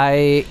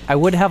 I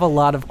would have a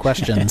lot of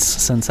questions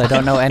since I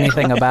don't know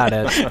anything about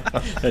it.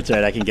 That's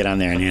right. I can get on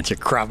there and answer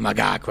Krav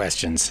Maga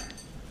questions.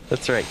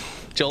 That's right.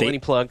 Joel, any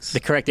plugs? The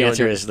correct You wanna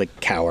answer do- is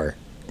like cower.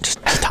 Just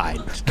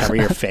hide. Just cover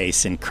your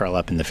face and curl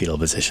up in the fetal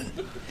position.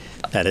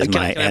 That is Can I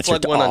my answer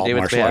plug to one on all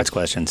David's martial behalf? arts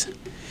questions.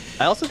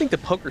 I also think the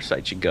poker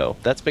site should go.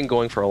 That's been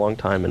going for a long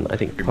time, and I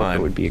think poker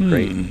mine. would be a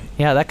great.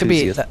 Yeah, that could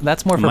be. Enthusiast.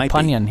 That's more for Might be.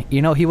 Punyan.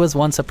 You know, he was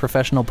once a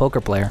professional poker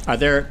player. Are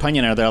there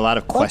a lot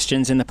of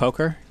questions in the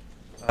poker?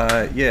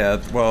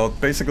 Yeah, well,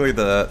 basically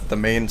the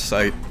main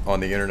site on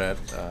the internet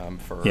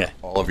for Yeah.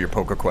 all of your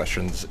poker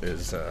questions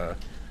is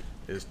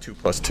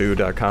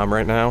 2plus2.com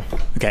right now.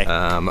 Okay.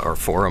 Or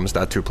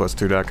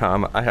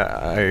forums.2plus2.com.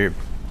 I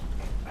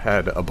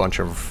had a bunch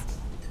of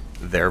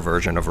their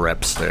version of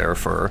reps there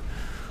for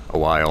a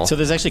while. So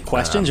there's actually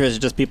questions, or is it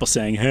just people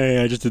saying,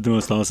 "Hey, I just did the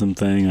most awesome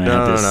thing. I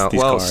had this, No. these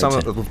Well,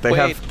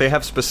 cards." they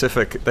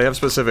have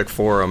specific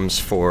forums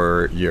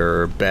for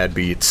your bad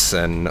beats,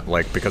 and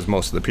like because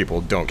most of the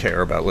people don't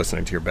care about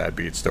listening to your bad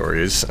beat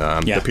stories. Yeah.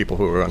 The people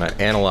who are going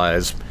to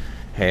analyze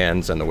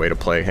hands and the way to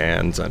play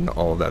hands and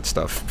all of that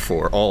stuff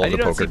for all I of do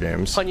the not poker see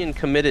games. Punyan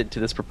committed to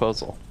this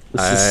proproposal.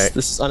 This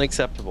is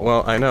unacceptable.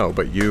 Well, I know,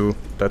 but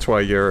that's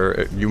why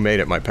you made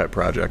it my pet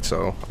project,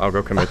 so I'll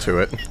go commit to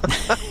it.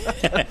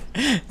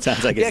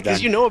 Sounds like yeah, it's because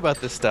done. you know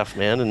about this stuff,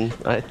 man, and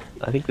I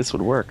think this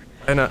would work.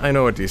 And I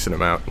know a decent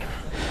amount.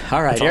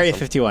 All right, That's Area awesome.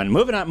 51.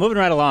 Moving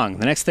right along.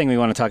 The next thing we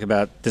want to talk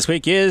about this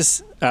week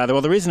is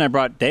the reason I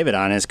brought David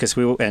on is because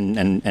and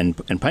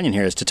Punyan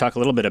here is to talk a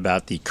little bit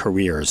about the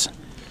careers.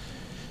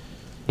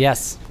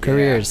 Yes,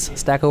 careers.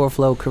 Stack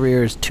Overflow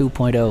careers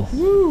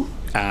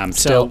 2.0.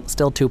 Still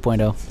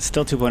 2.0.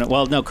 Still 2.0.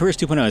 Well, no, Careers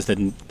 2.0 is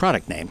the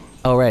product name.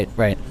 Oh, right.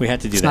 We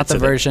had to do It's that. not the so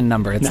that- version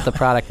number. It's the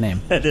product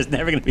name. There's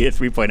never going to be a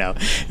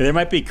 3.0. There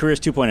might be Careers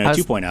 2.0,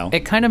 2.0.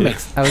 It kind of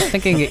makes. I was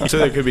thinking. So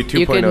there could be 2.0,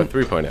 You can-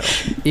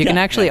 3.0. You can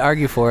actually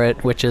argue for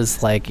it, which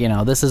is like,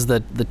 this is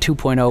the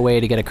 2.0 way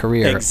to get a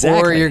career.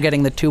 Exactly. Or you're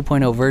getting the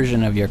 2.0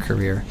 version of your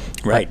career.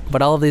 Right.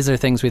 But all of these are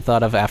things we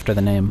thought of after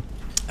the name.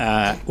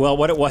 Well,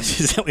 what it was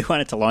is that we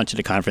wanted to launch at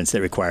a conference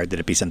that required that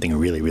it be something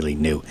really, really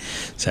new.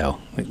 So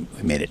we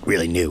made it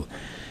really new.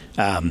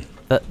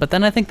 But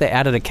then I think they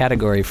added a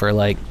category for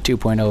like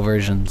 2.0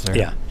 versions. Or,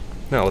 Yeah.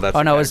 No, that's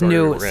Oh, no, it was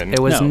new. It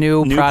was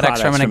No, new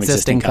products from an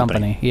existing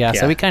company. Yeah,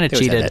 so we kind of it was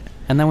cheated. that.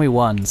 And then we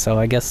won, so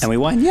I guess. And we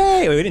won.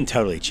 Yay! We didn't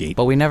totally cheat.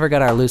 But we never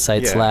got our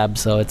Lucite Yeah. slab,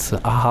 so it's a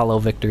hollow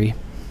victory.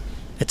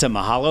 It's a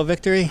Mahalo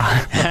victory?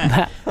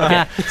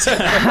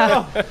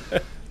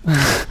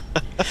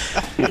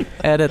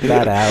 Edit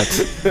that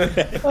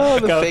out. Oh,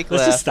 the fake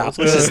Let's laugh. just stop.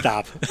 Let's just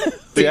stop.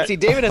 See,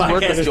 David has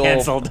worked Podcast with is Joel.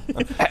 canceled.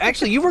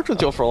 Actually, you worked with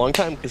Joel for a long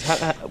time. Because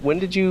when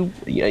did you?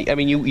 I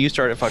mean, you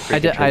started at Fog Creek. I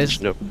did. and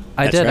transitioned to-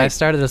 I That's did. I right.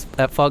 started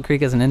at Fog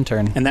Creek as an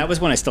intern. And that was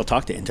when I still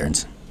talked to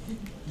interns.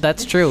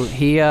 That's true.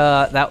 He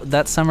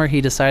that summer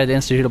he decided to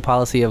institute a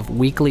policy of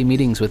weekly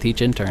meetings with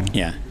each intern.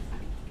 Yeah.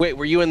 Wait,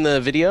 were you in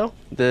the video?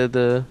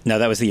 The No,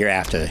 that was the year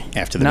after the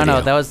No, video.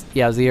 no, that was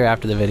it was the year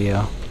after the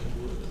video.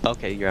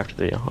 Okay, you're after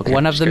the video. Okay.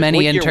 One of the Just many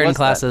what year intern was that?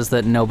 classes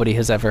that nobody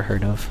has ever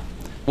heard of.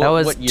 That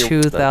was what year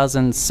was that?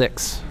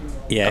 2006.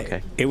 Yeah.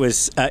 Okay. It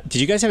was. Did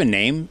you guys have a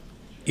name?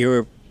 You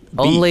were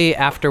Only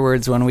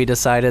afterwards when we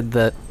decided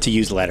that to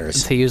use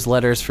letters. to use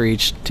letters for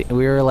each.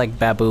 We were like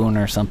baboon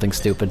or something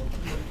stupid.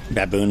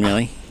 Baboon,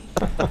 really?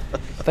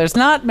 There's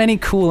not many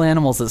cool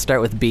animals that start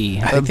with B.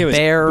 I think there was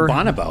bear.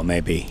 Bonobo,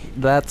 maybe.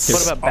 That's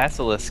What about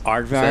basilisk?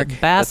 Aardvark?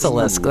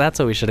 basilisk. That's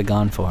what we should have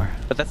gone for.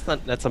 But that's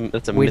not. That's a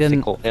We didn't.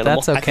 mythical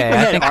animal. That's okay. we I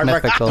had think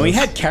aardvark, mythical. and we is-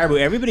 had caribou.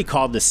 Everybody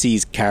called the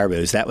seas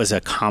caribous. That was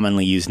a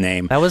commonly used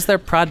name. That was their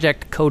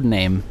project code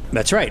name.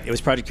 That's right. It was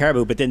Project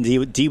Caribou, but then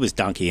D was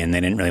donkey, and they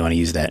didn't really want to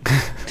use that.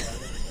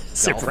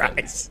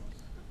 Surprise.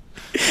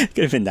 Could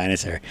have been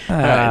dinosaur. All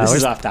right, this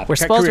is off topic. We're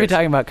supposed to be Careers.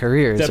 talking about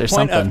careers The or point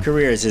something. of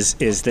careers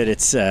is that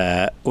it's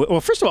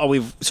well, first of all,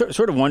 we've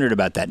sort of wondered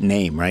about that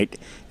name, right?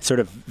 It's sort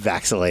of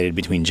vacillated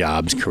between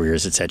jobs,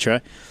 careers,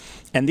 etc.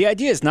 And the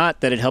idea is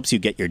not that it helps you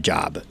get your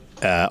job,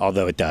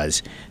 although it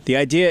does. The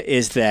idea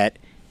is that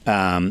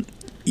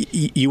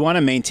you want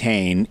to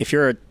maintain, if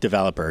you're a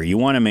developer, you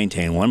want to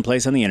maintain one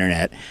place on the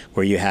internet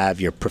where you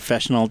have your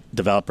professional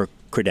developer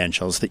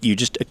credentials that you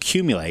just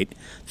accumulate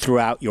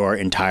throughout your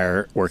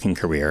entire working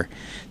career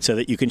so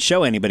that you can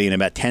show anybody in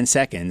about 10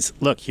 seconds,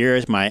 look,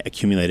 here's my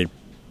accumulated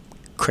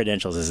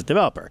credentials as a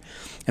developer.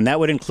 And that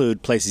would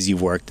include places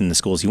you've worked and the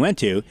schools you went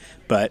to,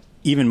 but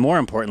even more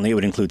importantly, it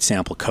would include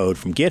sample code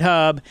from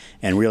GitHub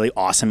and really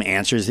awesome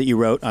answers that you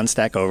wrote on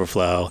Stack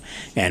Overflow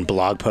and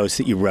blog posts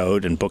that you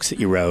wrote and books that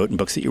you wrote and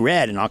books that you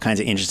read and all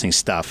kinds of interesting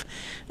stuff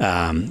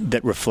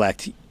that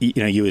reflect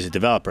you as a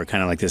developer,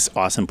 kind of like this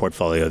awesome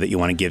portfolio that you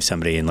want to give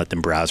somebody and let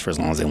them browse for as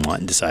long as they want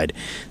and decide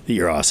that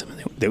you're awesome.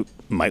 They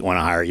might want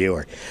to hire you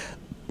or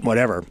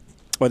whatever,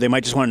 or they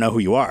might just want to know who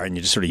you are and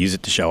you just sort of use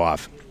it to show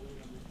off.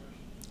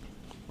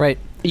 Right.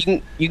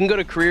 You can go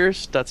to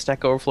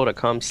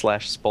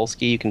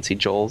careers.stackoverflow.com/Spolsky. You can see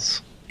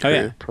Joel's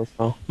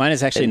profile. Mine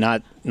is actually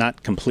not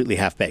completely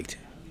half-baked.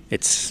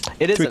 It isn't.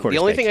 The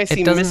only thing I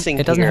see missing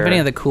it doesn't here, have any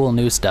of the cool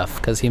new stuff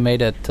because he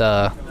made it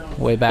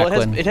way back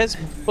when. It has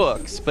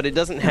books, but it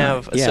doesn't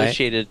have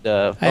associated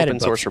open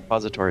source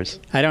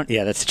repositories. I don't.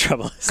 Yeah, that's the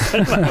trouble.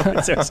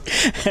 Because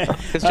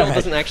Joel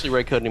doesn't actually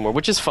write code anymore,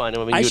 which is fine.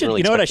 I mean,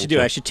 you know what I should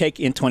do? I should take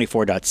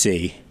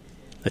int24.c.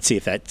 Let's see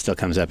if that still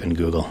comes up in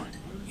Google.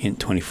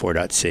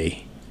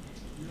 Int24.c,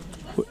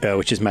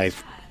 which is my.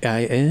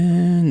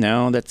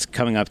 No, that's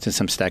coming up to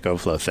some Stack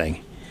Overflow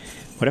thing.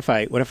 What if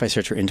I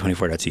search for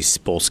int24.c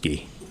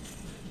Spolsky?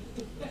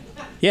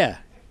 Yeah,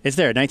 it's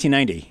there,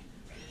 1990.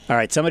 All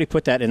right, somebody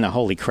put that in the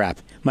holy crap.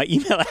 My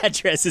email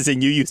address is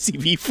in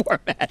UUCV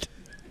format.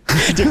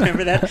 Do you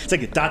remember that? It's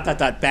like a ...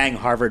 bang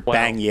Harvard,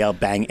 bang Yale,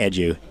 bang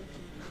edu.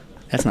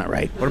 That's not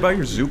right. What about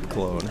your Zoop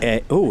clone?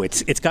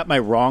 It's got my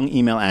wrong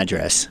email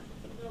address.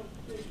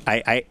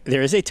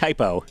 There is a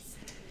typo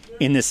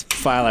in this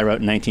file I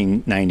wrote in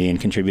 1990 and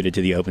contributed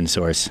to the open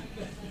source.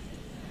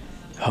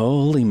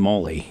 Holy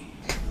moly!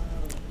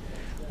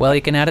 Well,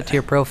 you can add it to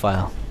your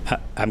profile.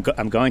 I'm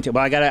going to.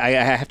 Well, I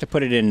have to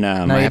put it in.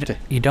 No,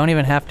 you don't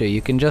even have to.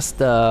 You can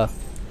just.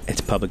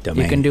 It's public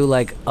domain. You can do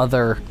like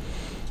other.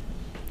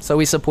 So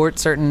we support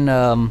certain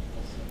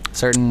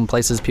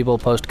places people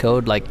post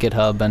code, like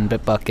GitHub and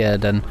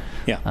Bitbucket and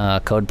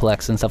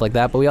Codeplex and stuff like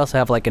that. But we also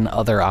have like an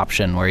other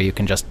option where you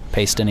can just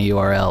paste in a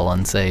URL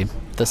and say,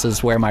 "This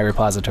is where my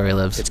repository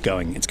lives." It's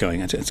going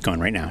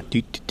right now.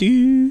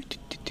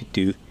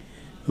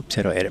 Oops,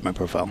 how do I edit my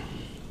profile?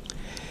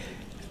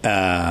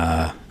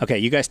 Okay,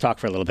 you guys talk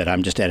for a little bit.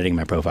 I'm just editing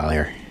my profile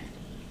here.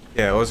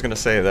 Yeah, I was going to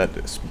say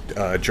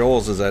that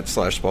Joel's is at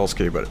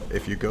 /Spolsky, but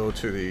if you go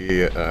to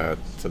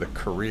the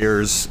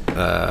careers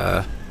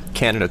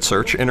candidate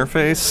search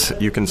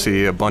interface, you can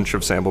see a bunch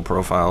of sample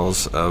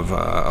profiles of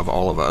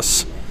all of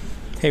us.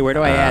 Hey, where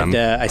do I add?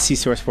 I see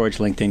SourceForge,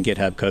 LinkedIn,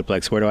 GitHub,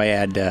 Codeplex. Where do I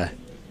add?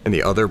 In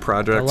the other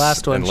projects. The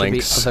last one and should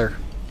links. be other.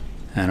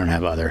 I don't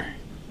have other.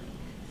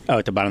 Oh,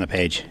 at the bottom of the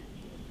page.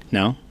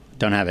 No,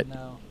 don't have it.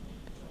 No.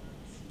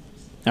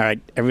 All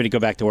right, everybody go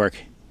back to work.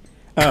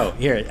 Oh,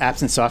 here,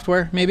 apps and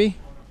software, maybe?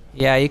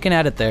 Yeah, you can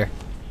add it there.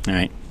 All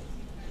right.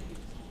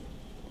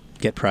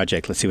 Get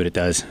project. Let's see what it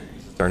does.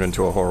 Turn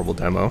into a horrible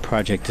demo.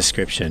 Project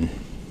description.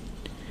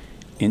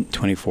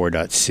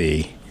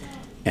 int24.c.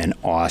 An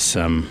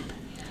awesome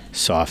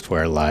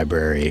software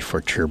library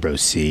for Turbo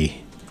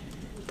C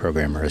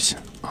programmers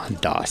on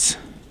DOS.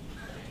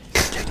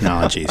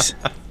 Technologies.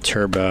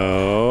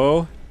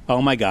 Turbo.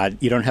 Oh my God,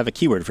 you don't have a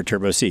keyword for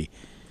Turbo C.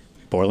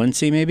 Borland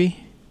C,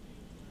 maybe?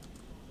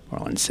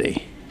 Borland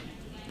C.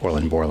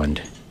 Borland.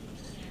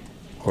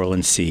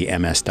 Borland C,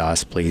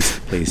 MS-DOS,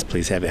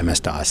 please have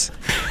MS-DOS.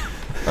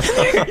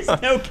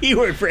 There's no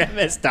keyword for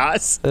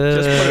MS-DOS. Just put it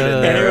in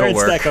there. Anywhere in It'll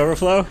work. Stack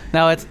Overflow?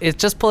 No,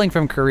 it's just pulling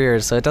from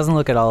careers, so it doesn't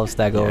look at all of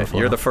Stack Overflow.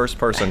 You're the first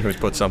person who's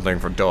put something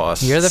for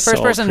DOS. You're the first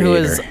Sole person who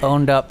has creator.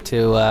 owned up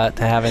to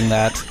having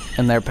that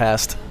in their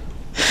past.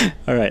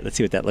 All right, let's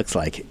see what that looks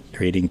like.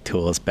 Reading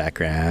tools,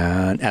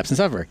 background, apps and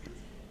software.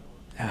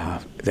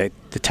 The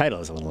title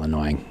is a little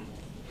annoying.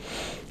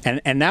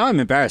 And now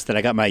I'm embarrassed that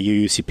I got my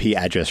UUCP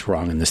address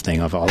wrong in this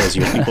thing. Of all those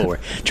people were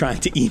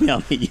trying to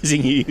email me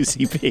using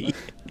UUCP.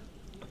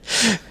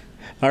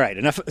 All right,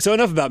 enough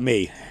about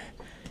me.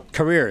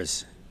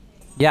 Careers.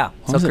 Yeah.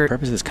 What was the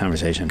purpose of this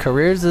conversation?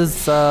 Careers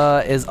is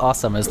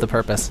awesome. Is the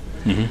purpose.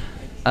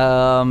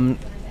 Mm-hmm.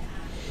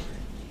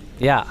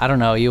 Yeah, I don't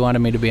know. You wanted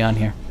me to be on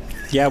here.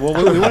 Yeah, well,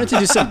 we wanted to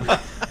do some.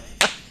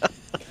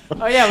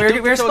 Oh yeah, we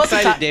were so supposed to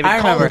excited, talk. David. I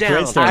remember. Calm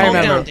down. I Calm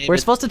remember. down, David. We're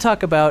supposed to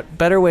talk about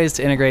better ways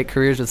to integrate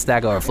careers with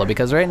Stack Overflow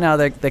because right now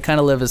they kind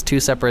of live as two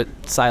separate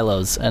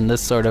silos, and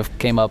this sort of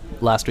came up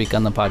last week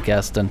on the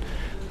podcast and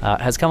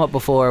has come up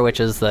before,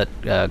 which is that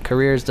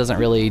careers doesn't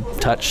really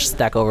touch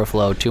Stack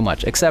Overflow too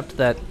much, except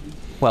that,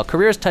 well,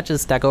 careers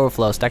touches Stack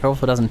Overflow. Stack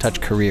Overflow doesn't touch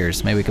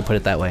careers. Maybe we could put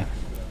it that way.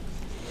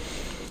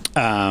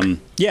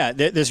 Yeah,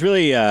 there's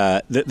really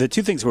the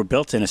two things were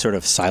built in a sort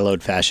of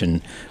siloed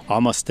fashion,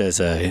 almost as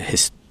a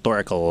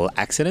historical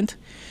accident.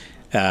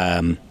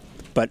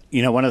 But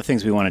one of the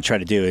things we want to try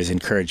to do is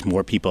encourage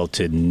more people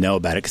to know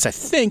about it, because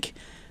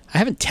I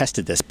haven't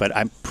tested this, but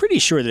I'm pretty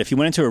sure that if you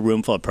went into a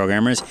room full of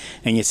programmers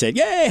and you said,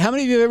 "Yay, how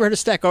many of you have ever heard of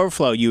Stack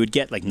Overflow?" you would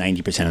get like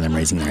 90% of them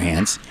raising their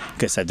hands,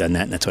 because I've done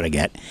that and that's what I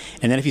get.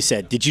 And then if you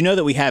said, "Did you know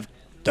that we have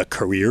the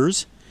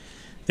careers?"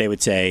 they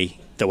would say,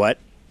 "The what?"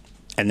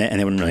 and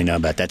they wouldn't really know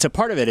about that. So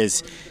part of it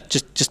is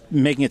just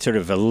making it sort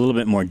of a little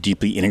bit more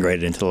deeply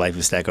integrated into the life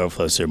of Stack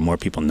Overflow, so more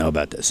people know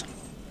about this.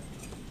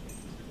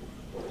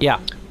 Yeah.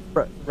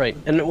 Right.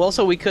 And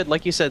also we could,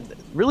 like you said,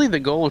 really the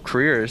goal of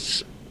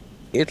careers,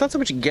 it's not so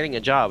much getting a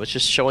job, it's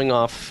just showing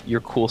off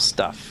your cool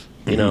stuff,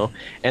 you know?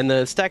 And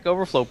the Stack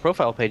Overflow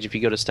profile page, if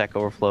you go to Stack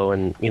Overflow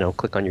and,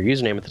 click on your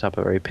username at the top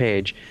of every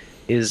page,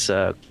 is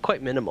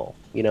quite minimal.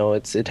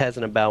 It has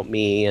an about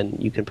me,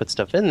 and you can put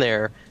stuff in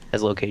there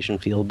as a location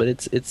field, but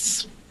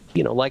it's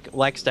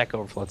like Stack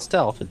Overflow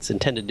itself, it's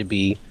intended to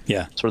be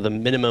sort of the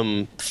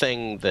minimum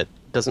thing that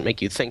doesn't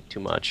make you think too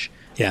much.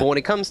 Yeah. But when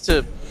it comes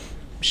to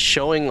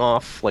showing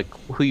off like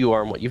who you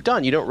are and what you've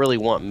done, you don't really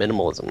want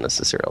minimalism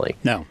necessarily.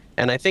 No.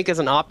 And I think as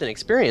an opt-in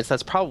experience,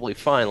 that's probably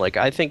fine. Like,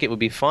 I think it would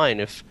be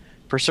fine if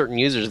for certain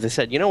users they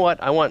said, you know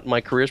what, I want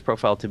my careers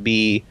profile to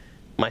be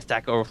my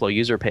Stack Overflow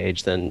user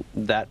page, then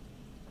that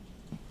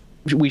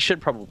we should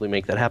probably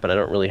make that happen. I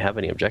don't really have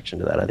any objection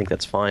to that. I think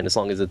that's fine as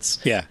long as it's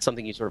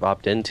something you sort of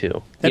opt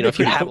into. If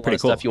you have a lot of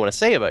stuff you want to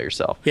say about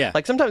yourself. Yeah.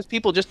 Like sometimes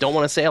people just don't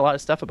want to say a lot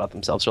of stuff about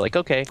themselves. They're like,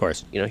 okay, of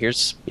course.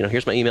 Here's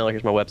my email,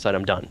 here's my website,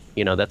 I'm done.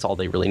 That's all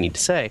they really need to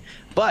say.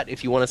 But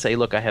if you want to say,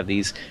 look, I have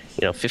these,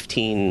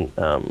 15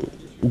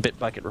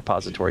 Bitbucket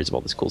repositories of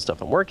all this cool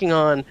stuff I'm working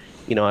on.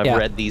 I've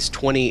read these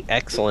 20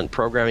 excellent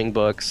programming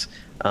books.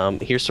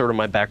 Here's sort of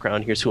my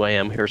background. Here's who I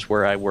am. Here's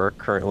where I work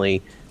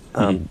currently.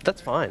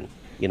 That's fine.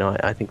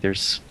 I think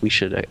we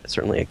should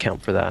certainly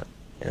account for that,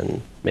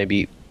 and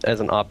maybe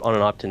on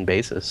an opt-in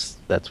basis,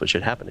 that's what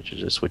should happen. It should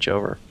just switch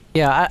over.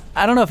 Yeah,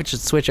 I don't know if it should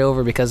switch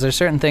over because there's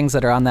certain things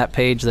that are on that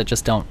page that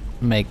just don't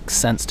make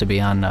sense to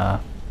be on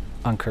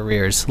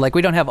careers. Like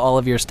we don't have all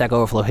of your Stack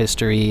Overflow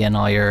history and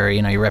all your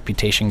your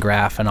reputation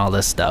graph and all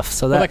this stuff.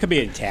 So that could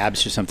be in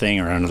tabs or something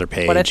or on another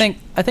page. But I think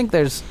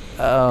there's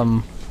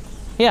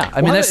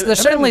there's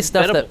certainly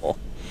stuff that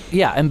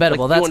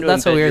embeddable. Like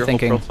That's what we were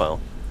thinking.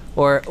 Profile.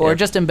 Or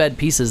just embed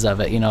pieces of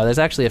it. There's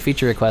actually a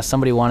feature request.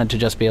 Somebody wanted to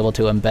just be able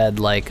to embed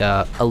like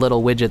a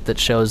little widget that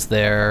shows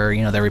their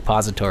their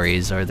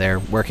repositories or their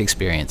work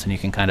experience, and you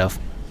can kind of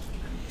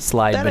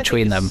slide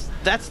between them.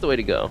 That's the way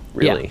to go.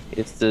 Really,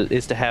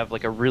 is to have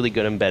like a really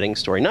good embedding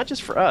story, not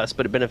just for us,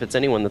 but it benefits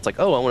anyone that's like,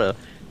 oh, I want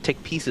to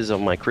take pieces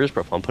of my careers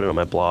profile and put it on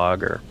my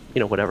blog or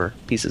whatever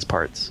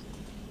parts.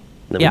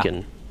 And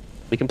then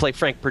we can play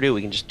Frank Purdue.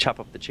 We can just chop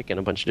up the chicken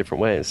a bunch of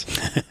different ways.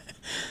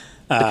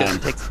 Because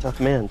it takes a tough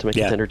man to make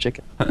a tender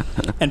chicken.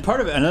 And part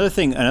of it,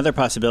 another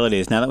possibility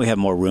is now that we have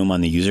more room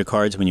on the user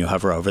cards when you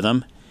hover over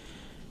them,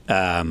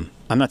 I'm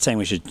not saying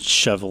we should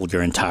shovel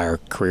your entire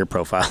career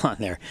profile on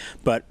there,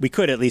 but we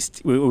could at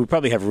least, we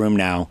probably have room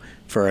now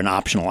for an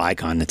optional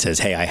icon that says,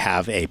 hey, I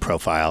have a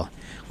profile,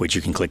 which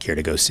you can click here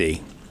to go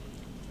see.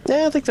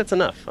 Yeah, I think that's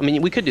enough. I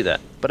mean, we could do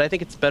that, but I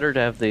think it's better to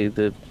have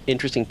the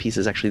interesting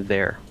pieces actually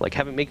there.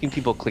 Like making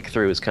people click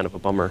through is kind of a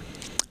bummer.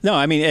 No,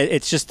 I mean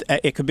it's just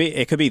it could be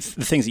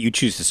the things that you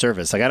choose to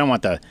surface. Like I don't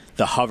want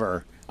the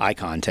hover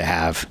icon to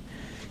have,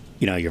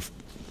 your.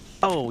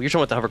 Oh, you're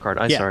talking about the hover card.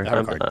 Sorry,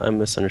 I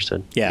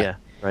misunderstood. Yeah,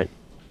 right.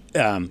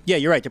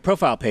 You're right. The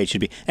profile page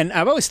should be. And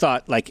I've always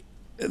thought like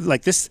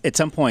this at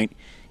some point,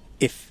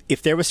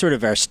 if there was sort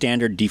of our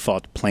standard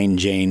default plain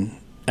Jane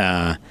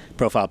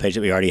profile page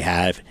that we already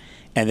have,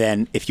 and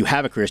then if you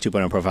have a Careers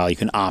 2.0 profile, you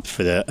can opt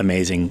for the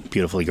amazing,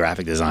 beautifully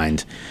graphic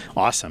designed,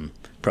 awesome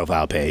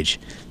profile page,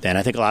 then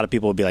I think a lot of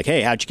people would be like,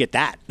 hey, how'd you get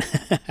that?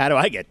 How do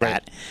I get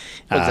that?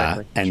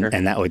 Exactly.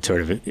 And that would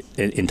sort of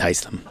entice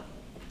them.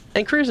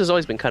 And Careers has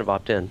always been kind of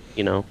opt-in,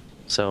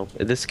 so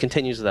this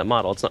continues that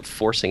model. It's not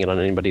forcing it on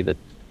anybody that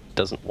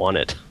doesn't want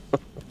it.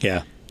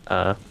 Yeah.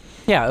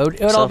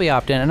 It would all be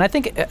opt-in, and I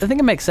think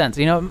it makes sense.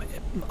 A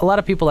lot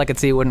of people I could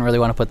see wouldn't really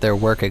want to put their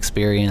work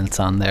experience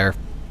on their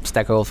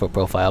Stack Overflow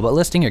profile, but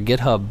listing your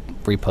GitHub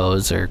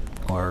repos or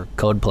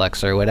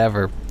Codeplex or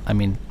whatever, I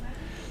mean,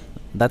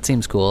 that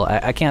seems cool.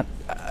 I can't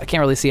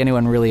really see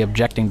anyone really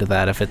objecting to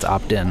that if it's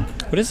opt-in.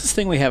 What is this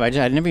thing we have? I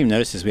never even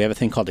noticed this. We have a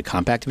thing called the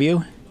compact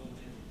view.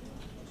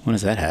 What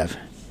does that have?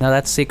 No,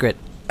 that's secret.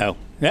 Oh,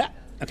 yeah.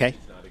 Okay.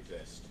 Does not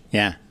exist.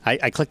 Yeah,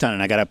 I clicked on it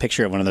and I got a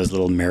picture of one of those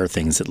little mirror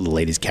things that little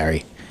ladies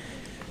carry.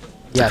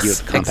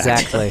 Yes,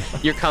 exactly.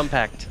 You're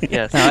compact.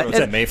 Yes. It's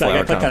a Mayflower.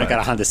 I got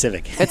a Honda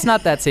Civic. It's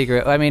not that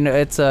secret. I mean,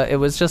 it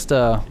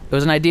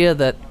was an idea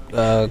that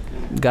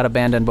got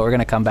abandoned, but we're going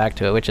to come back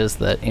to it, which is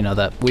that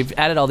that we've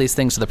added all these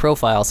things to the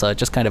profile, so it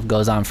just kind of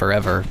goes on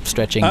forever,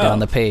 stretching down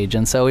the page,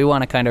 and so we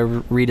want to kind of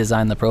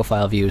redesign the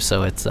profile view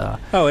so it's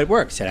it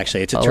works. It's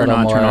a turn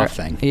on, turn off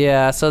thing.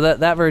 Yeah, so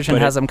that version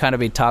has them kind of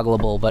be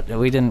toggleable, but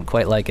we didn't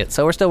quite like it,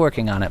 so we're still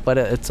working on it, but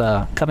it's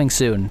coming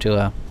soon to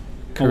a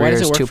Careers why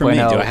does it work 2.0. for me?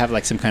 Do I have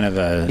like some kind of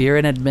a... You're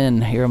an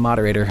admin. You're a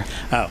moderator.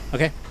 Oh,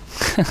 okay.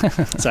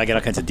 So I get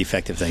all kinds of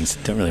defective things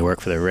that don't really work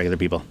for the regular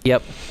people.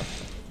 Yep.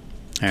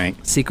 All right.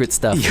 Secret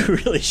stuff. You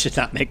really should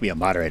not make me a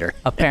moderator.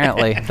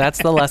 Apparently.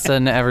 That's the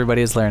lesson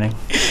everybody is learning.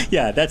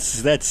 Yeah,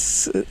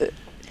 that's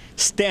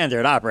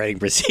standard operating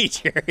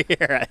procedure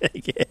here. I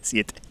guess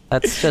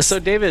That's just So,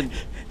 David,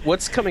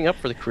 what's coming up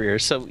for the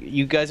careers? So,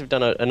 you guys have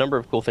done a number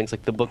of cool things,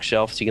 like the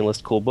bookshelf, so you can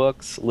list cool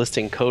books,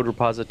 listing code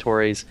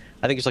repositories.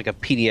 I think there's like a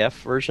PDF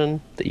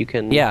version that you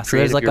can yeah. So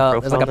create there's of like your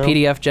a profile now?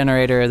 PDF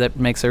generator that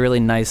makes a really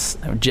nice.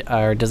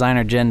 Our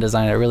designer Jen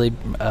designed a really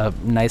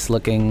nice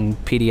looking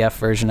PDF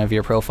version of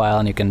your profile,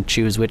 and you can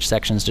choose which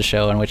sections to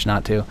show and which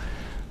not to.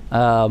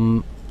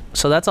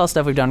 So that's all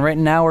stuff we've done. Right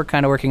now, we're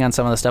kind of working on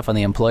some of the stuff on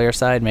the employer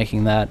side,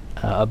 making that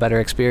a better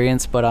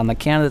experience. But on the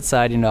candidate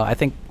side, I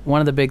think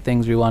one of the big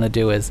things we want to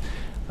do is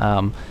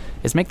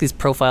make these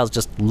profiles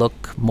just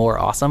look more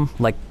awesome,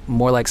 like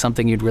more like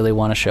something you'd really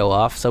want to show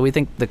off. So we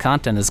think the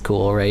content is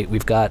cool, right?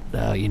 We've got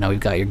we've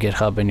got your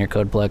GitHub and your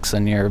Codeplex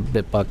and your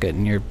Bitbucket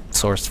and your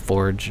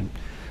SourceForge and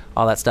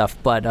all that stuff.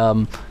 But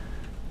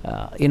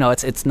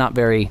it's not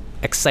very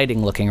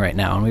exciting looking right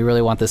now, and we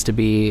really want this to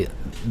be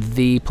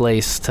the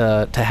place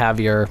to have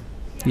your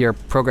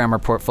programmer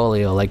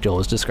portfolio, like Joel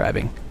was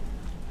describing.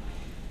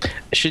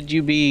 Should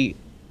you be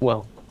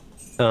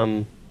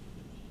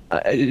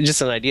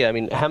just an idea? I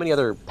mean, how many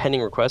other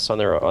pending requests on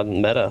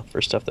Meta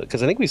for stuff?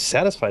 Because I think we've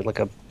satisfied like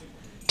a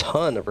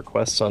ton of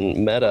requests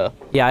on Meta.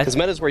 Yeah, because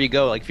Meta is where you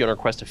go, like if you want to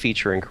request a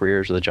feature in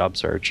careers or the job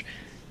search.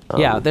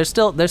 Yeah, there's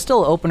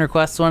still open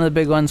requests. One of the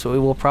big ones what we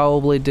will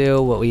probably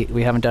do, what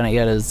we haven't done it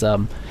yet, is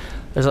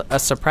there's a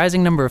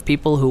surprising number of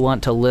people who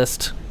want to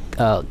list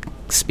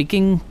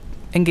speaking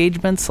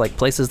engagements, like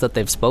places that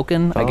they've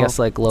spoken. I guess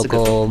like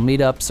local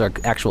meetups or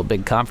actual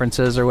big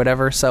conferences or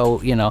whatever.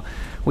 So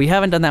we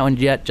haven't done that one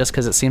yet, just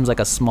because it seems like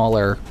a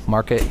smaller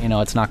market.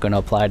 It's not going to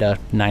apply to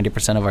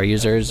 90% of our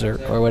users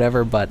or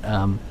whatever. But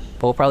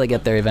we'll probably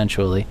get there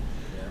eventually.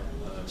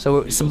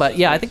 But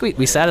yeah, I think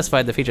we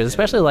satisfied the features,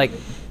 especially like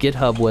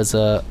GitHub was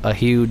a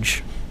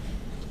huge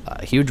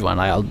one.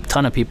 A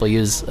ton of people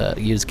use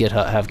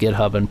GitHub, have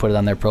GitHub and put it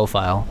on their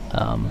profile.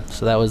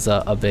 So that was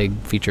a big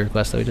feature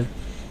request that we did.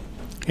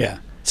 Yeah.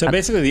 So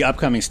basically, the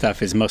upcoming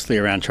stuff is mostly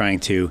around trying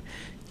to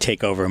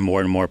take over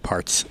more and more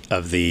parts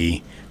of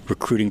the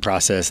recruiting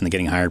process and the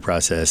getting hired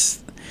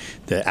process,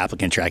 the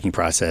applicant tracking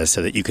process,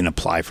 so that you can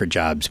apply for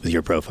jobs with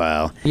your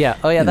profile. Yeah.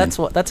 Oh, yeah.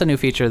 That's a new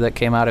feature that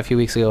came out a few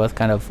weeks ago with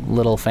kind of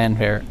little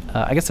fanfare.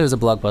 I guess there was a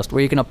blog post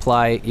where you can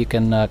apply. You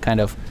can kind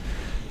of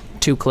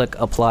 2-click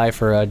apply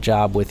for a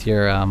job with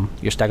your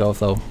Stack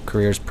Overflow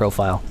careers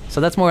profile. So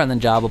that's more on the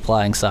job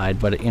applying side,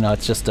 but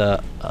it's just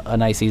a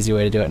nice, easy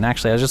way to do it. And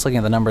actually, I was just looking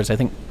at the numbers. I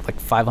think like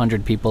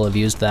 500 people have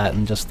used that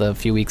in just the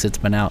few weeks it's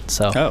been out.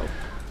 So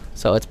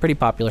it's pretty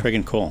popular.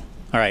 Friggin' cool.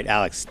 All right,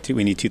 Alex,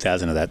 we need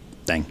 2,000 of that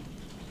thing.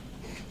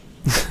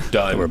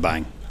 Done. We're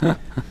buying.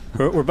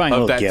 We're buying a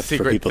little gift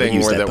for people that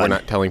use that button. We're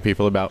not telling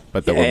people about,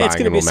 but that we're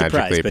buying and will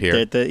magically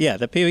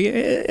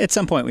appear. At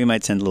some point we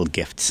might send little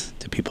gifts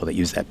to people that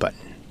use that button.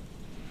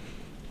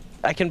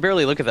 I can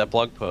barely look at that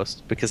blog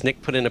post because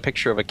Nick put in a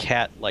picture of a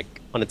cat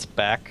like on its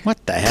back.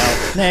 What the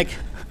hell, Nick?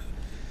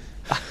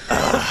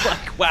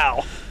 Like,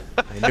 wow.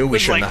 I knew we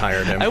shouldn't have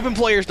hired him. I hope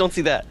employers don't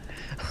see that.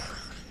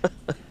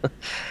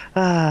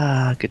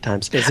 Good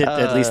times. Is it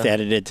at least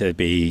edited to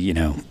be,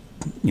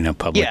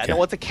 public? Yeah,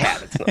 no, it's a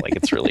cat. It's not like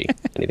it's really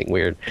anything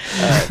weird.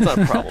 It's not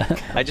a problem.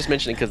 I just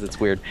mentioned it because it's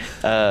weird.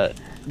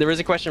 There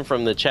was a question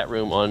from the chat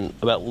room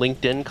about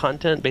LinkedIn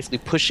content, basically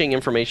pushing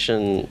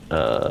information.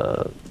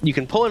 You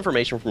can pull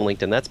information from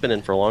LinkedIn. That's been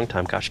in for a long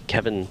time. Gosh,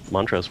 Kevin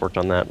Montrose worked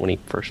on that when he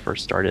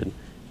first started.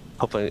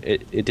 Hopefully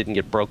it didn't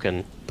get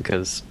broken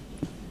because...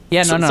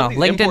 Yeah, no.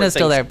 LinkedIn is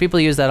still there. People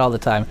use that all the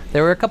time.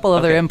 There were a couple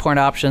other import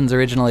options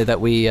originally that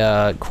we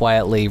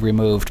quietly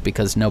removed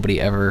because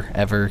nobody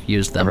ever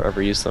used them.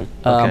 Ever used them.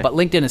 Okay. But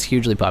LinkedIn is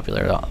hugely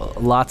popular.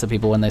 Lots of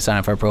people, when they sign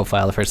up for a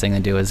profile, the first thing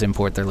they do is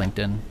import their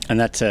LinkedIn. And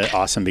that's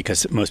awesome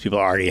because most people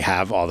already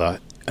have all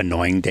the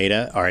annoying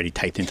data already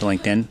typed into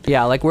LinkedIn.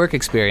 Yeah, like work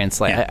experience.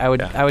 Like I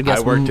would guess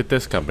I worked at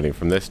this company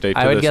from this date to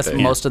this date. I would guess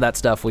most of that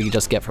stuff we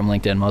just get from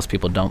LinkedIn. Most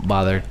people don't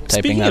bother typing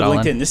Speaking that of all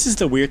LinkedIn, in. this is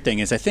the weird thing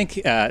is I think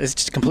this is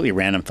just a completely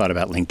random thought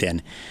about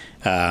LinkedIn.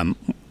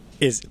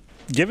 Is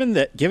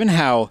given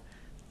how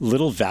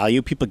little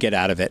value people get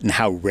out of it and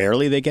how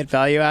rarely they get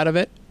value out of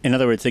it. In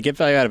other words, they get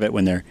value out of it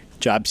when they're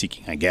job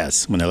seeking, I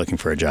guess, when they're looking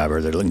for a job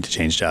or they're looking to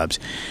change jobs.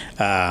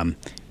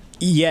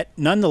 Yet,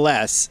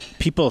 nonetheless,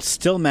 people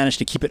still manage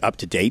to keep it up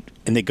to date,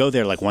 and they go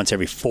there like once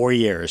every 4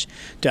 years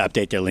to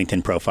update their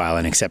LinkedIn profile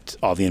and accept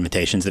all the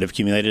invitations that have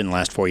accumulated in the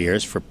last 4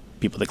 years for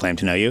people that claim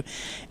to know you.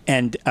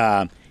 And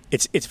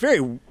it's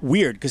very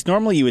weird because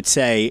normally you would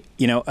say,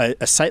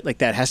 a site like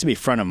that has to be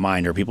front of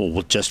mind or people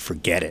will just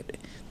forget it.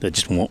 They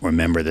just won't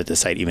remember that the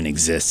site even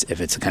exists if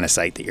it's the kind of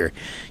site that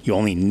you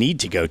only need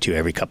to go to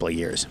every couple of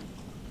years.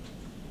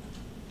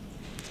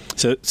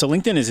 So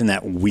LinkedIn is in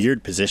that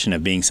weird position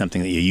of being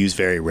something that you use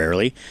very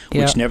rarely,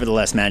 which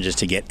nevertheless manages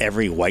to get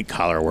every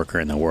white-collar worker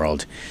in the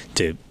world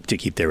to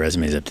keep their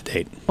resumes up to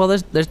date. Well,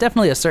 there's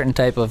definitely a certain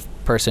type of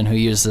person who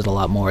uses it a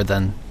lot more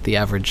than the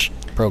average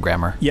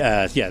programmer.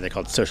 Yeah, they're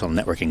called social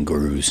networking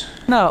gurus.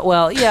 No,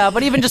 well, yeah,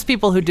 but even just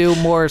people who do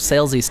more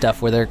salesy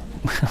stuff where they're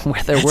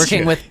working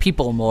true. with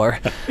people more.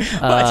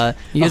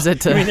 Use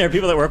it to. You mean there are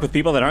people that work with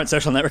people that aren't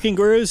social networking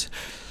gurus?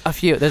 A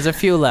few. There's a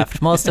few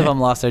left. Most of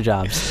them lost their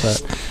jobs.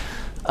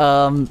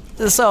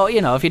 But so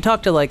if you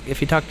talk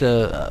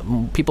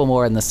to people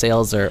more in the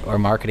sales or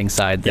marketing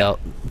side,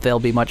 they'll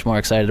be much more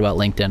excited about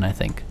LinkedIn, I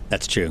think.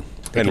 That's true.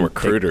 And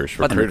recruiters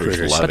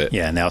love it.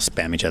 Yeah, and they'll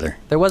spam each other.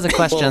 There was a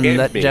question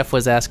that Jeff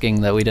was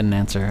asking that we didn't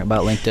answer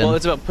about LinkedIn. Well,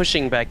 it's about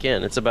pushing back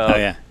in. It's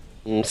about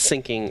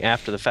syncing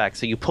after the fact.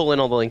 So you pull in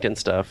all the LinkedIn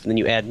stuff, and then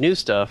you add new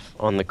stuff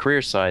on the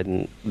career side,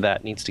 and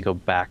that needs to go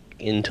back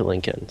into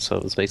LinkedIn. So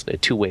it was basically a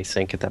two-way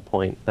sync at that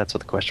point. That's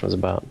what the question was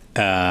about.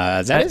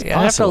 That is possible.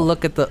 I have to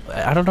look at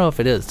I don't know if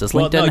it is. Does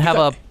LinkedIn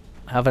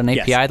have an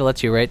API that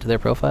lets you write to their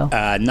profile?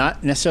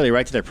 Not necessarily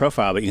write to their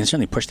profile, but you can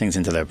certainly push things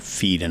into their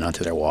feed and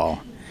onto their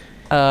wall.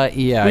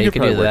 Yeah, you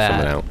could do work that.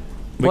 something out.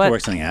 We could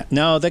work something out.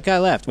 No, that guy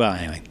left. Well,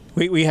 anyway,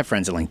 we have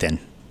friends at LinkedIn.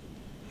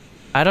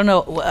 I don't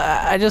know.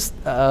 I just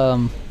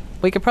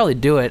we could probably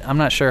do it. I'm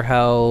not sure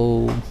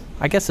how.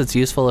 I guess it's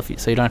useful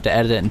so you don't have to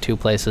edit it in two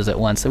places at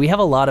once. So we have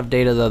a lot of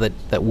data though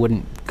that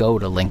wouldn't go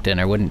to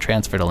LinkedIn or wouldn't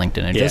transfer to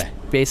LinkedIn. It'd just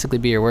basically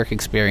be your work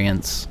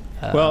experience.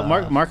 Well,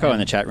 Marco in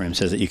the chat room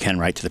says that you can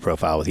write to the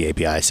profile with the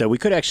API. So we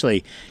could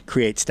actually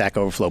create Stack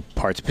Overflow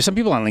parts. Some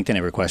people on LinkedIn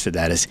have requested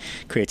that, is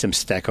create some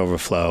Stack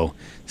Overflow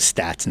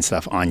stats and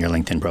stuff on your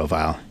LinkedIn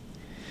profile.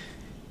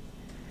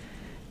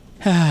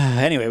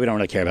 Anyway, we don't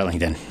really care about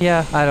LinkedIn.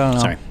 Yeah, I don't know.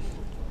 Sorry.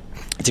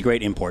 It's a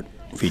great import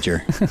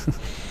feature.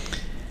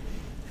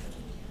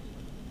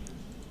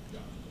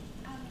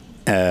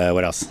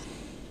 What else?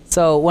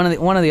 So one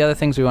of the other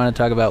things we want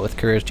to talk about with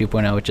Careers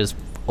 2.0, which is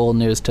old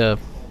news to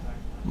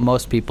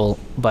most people,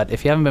 but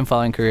if you haven't been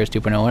following Careers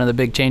 2.0, one of the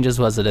big changes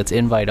was that it's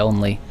invite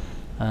only.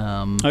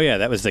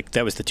 That was the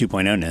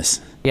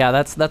 2.0-ness. Yeah,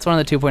 that's one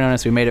of the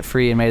 2.0-ness. We made it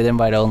free and made it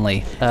invite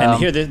only. And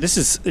here, this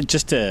is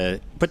just to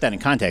put that in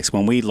context.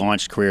 When we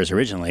launched Careers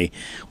originally,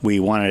 we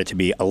wanted it to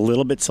be a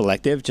little bit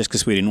selective, just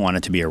because we didn't want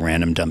it to be a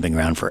random dumping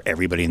ground for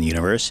everybody in the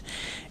universe.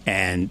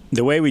 And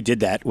the way we did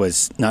that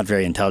was not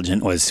very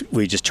intelligent. Was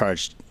we just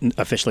charged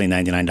officially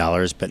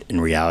 $99, but in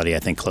reality, I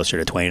think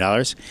closer to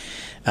 $20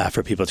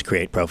 for people to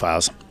create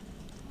profiles.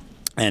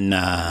 And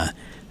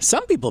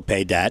some people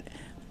paid that,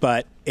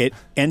 but it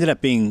ended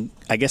up being,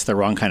 I guess, the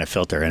wrong kind of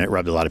filter, and it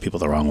rubbed a lot of people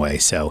the wrong way.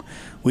 So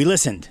we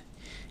listened,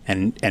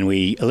 and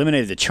we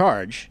eliminated the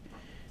charge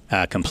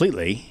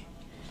completely.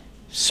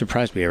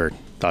 Surprised we ever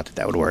thought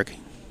that would work.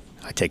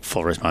 I take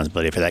full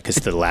responsibility for that because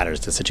the Ladders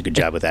did such a good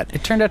job with that.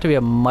 It turned out to be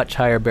a much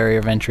higher barrier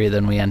of entry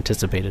than we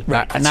anticipated.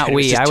 Right. Not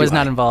we. I was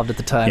not involved at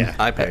the time. Yeah.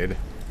 I paid.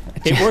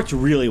 It works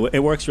really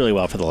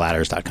well for the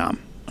Ladders.com.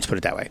 Let's put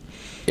it that way.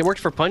 It worked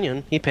for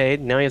Punyon. He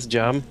paid. Now he has a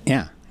job.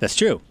 Yeah, that's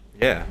true.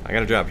 Yeah, I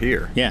got a job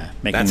here. Yeah,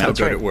 That's how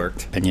good it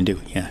worked. And you do,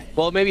 yeah.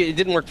 Well, maybe it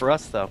didn't work for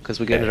us though, because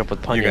we ended up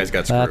with Punyon. You guys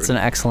got screwed. That's an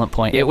excellent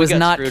point. Yeah, It we was got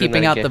not screwed in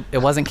keeping out that it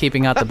wasn't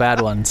keeping out the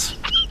bad ones.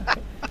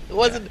 It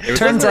wasn't.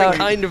 Turns out-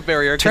 kind of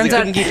barrier. Turns turns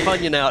out- couldn't keep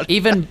Punyon out.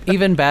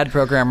 Even bad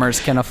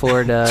programmers can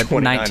afford $19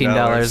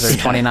 or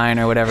 $29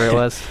 or whatever it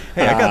was.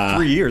 Hey, I got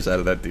 3 years out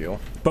of that deal.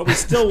 But we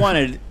still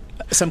wanted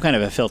some kind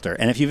of a filter.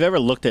 And if you've ever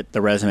looked at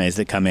the resumes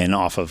that come in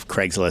off of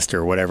Craigslist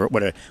or whatever,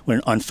 what an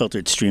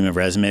unfiltered stream of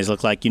resumes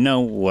look like, you know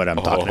what I'm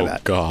talking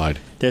about. Oh, God.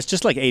 There's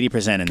just like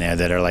 80% in there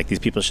that are like, these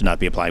people should not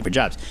be applying for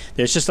jobs.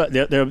 There's just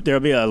there'll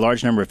be a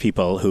large number of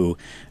people who,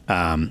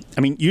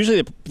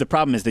 usually the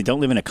problem is they don't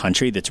live in a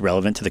country that's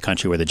relevant to the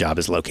country where the job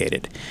is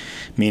located,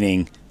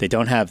 meaning they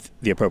don't have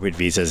the appropriate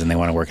visas and they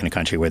want to work in a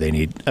country where they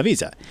need a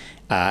visa.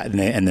 And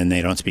then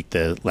they don't speak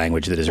the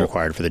language that is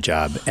required for the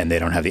job, and they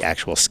don't have the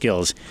actual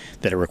skills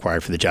that are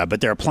required for the job.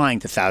 But they're applying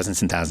to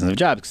thousands and thousands of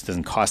jobs because it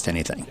doesn't cost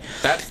anything.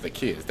 That's the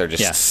key. Is they're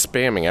just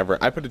spamming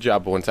I put a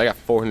job once. I got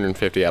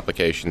 450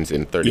 applications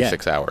in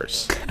 36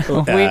 hours.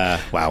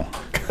 Wow.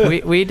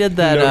 We did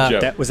that. No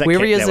joke. That we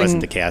were using,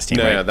 wasn't the chaos team,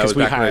 No, right? no, that was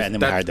we back hired,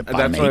 when we hired the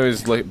bottom that's when I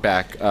eight. was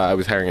back. I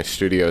was hiring a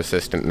studio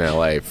assistant in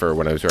LA for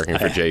when I was working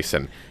for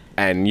Jason.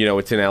 And,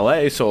 it's in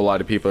LA, so a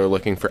lot of people are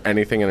looking for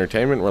anything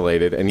entertainment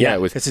related. And it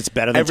was 'cause it's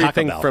better than Taco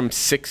everything Bell. from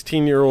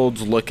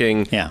 16-year-olds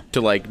looking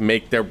to like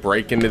make their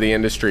break into the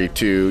industry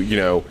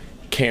to,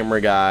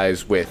 camera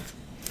guys with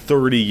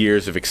 30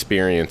 years of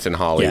experience in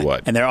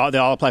Hollywood. Yeah. And they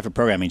all apply for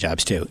programming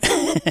jobs too.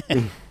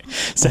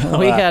 So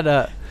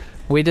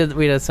we did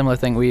a similar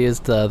thing. We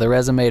used the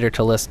Resumator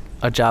to list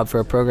a job for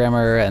a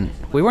programmer, and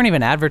we weren't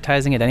even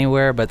advertising it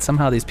anywhere, but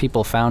somehow these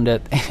people found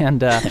it.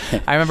 And I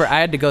remember I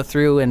had to go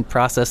through and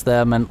process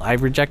them, and I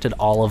rejected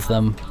all of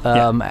them.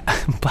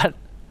 But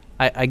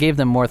I gave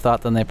them more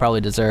thought than they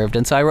probably deserved.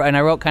 And so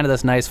I wrote kind of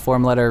this nice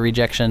form letter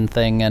rejection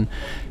thing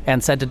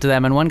and sent it to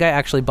them. And one guy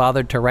actually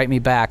bothered to write me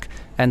back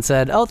and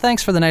said, "Oh,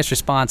 thanks for the nice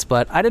response,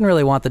 but I didn't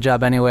really want the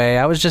job anyway.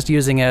 I was just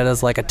using it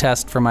as like a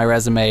test for my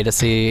resume to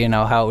see,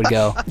 how it would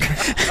go."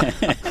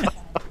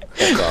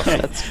 That's awesome.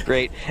 That's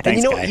great.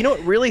 Thanks, and guy. you know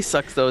what really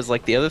sucks though is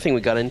like the other thing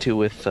we got into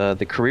with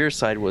the career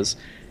side was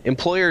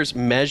employers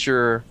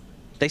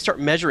start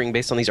measuring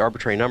based on these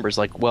arbitrary numbers.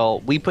 Like, well,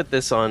 we put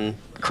this on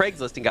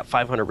Craigslist and got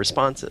 500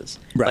 responses.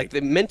 Right.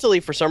 Like mentally,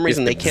 for some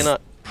reason, they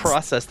cannot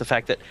process the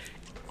fact that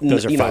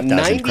Those are 5,000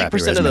 crappy 90% of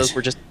those resumes.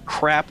 were just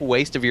crap,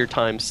 waste of your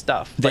time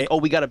stuff. They- Like, oh,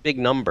 we got a big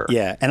number.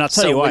 Yeah, and I'll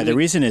tell So you why. when The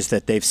we- reason is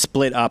that they've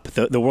split up.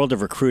 The world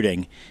of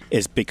recruiting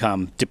is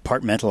become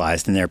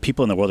departmentalized, and there are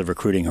people in the world of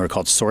recruiting who are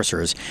called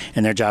sourcers,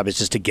 and their job is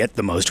just to get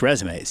the most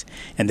resumes.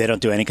 And they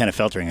don't do any kind of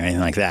filtering or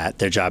anything like that.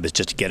 Their job is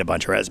just to get a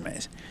bunch of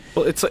resumes.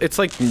 Well, it's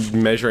like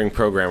measuring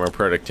programmer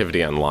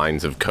productivity on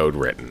lines of code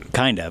written.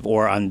 Kind of,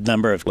 or on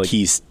number of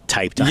keys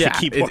typed on Yeah, a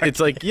keyboard. it's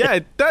like, yeah,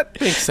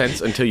 that makes sense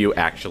until you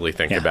actually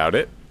think Yeah. about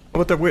it.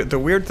 Well, the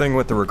weird thing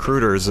with the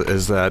recruiters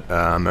is that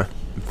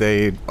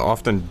they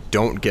often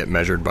don't get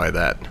measured by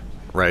that,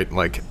 right?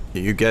 Like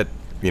you get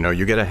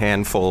a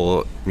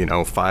handful,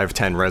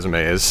 5-10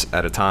 resumes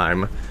at a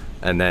time,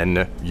 and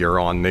then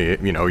you're on the,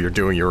 you're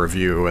doing your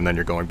review, and then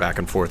you're going back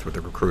and forth with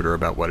the recruiter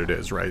about what it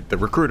is, right? The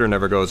recruiter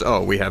never goes,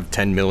 oh, we have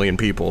 10 million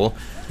people.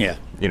 Yeah.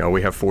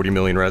 We have 40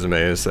 million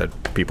resumes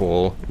that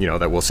people,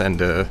 that we'll send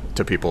to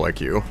people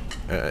like you.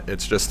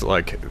 It's just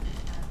like,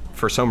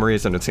 for some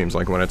reason, it seems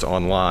like when it's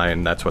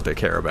online, that's what they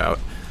care about.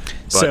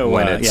 But So,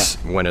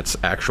 when it's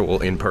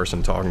actual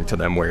in-person talking to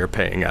them, where you're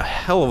paying a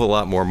hell of a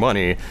lot more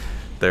money,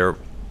 they're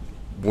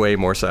way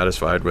more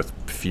satisfied with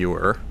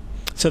fewer.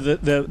 So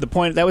the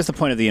point, that was the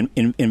point of the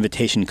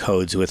invitation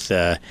codes with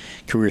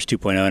Careers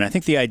 2.0, and I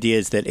think the idea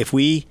is that if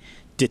we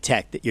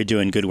detect that you're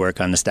doing good work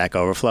on the Stack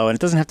Overflow, and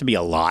it doesn't have to be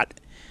a lot.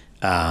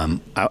 I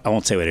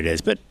won't say what it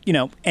is, but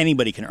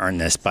anybody can earn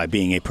this by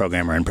being a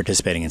programmer and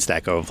participating in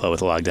Stack Overflow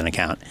with a logged-in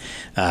account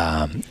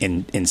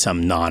in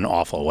some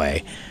non-awful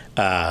way.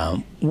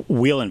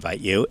 We'll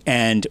invite you,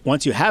 and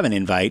once you have an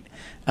invite,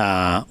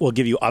 we'll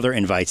give you other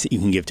invites that you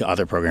can give to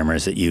other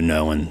programmers that you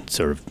know and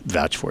sort of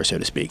vouch for, so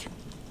to speak.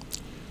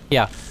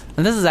 Yeah,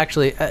 and this is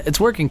actually it's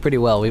working pretty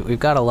well. We've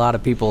got a lot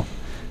of people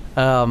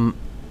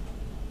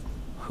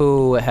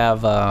who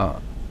have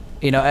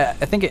I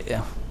think it.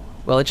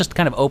 Well, it just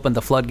kind of opened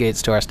the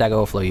floodgates to our Stack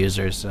Overflow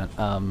users,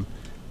 and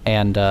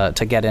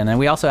to get in. And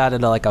we also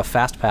added a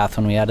fast path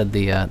when we added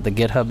the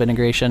GitHub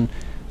integration,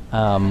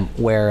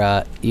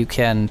 where you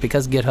can,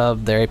 because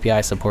GitHub, their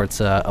API supports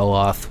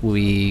OAuth,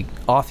 we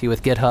auth you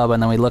with GitHub,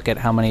 and then we look at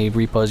how many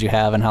repos you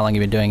have and how long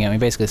you've been doing it. And we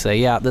basically say,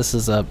 yeah, this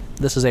is a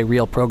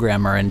real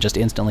programmer, and just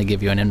instantly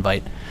give you an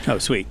invite. Oh,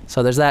 sweet.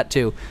 So there's that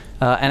too.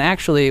 And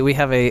actually, we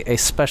have a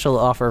special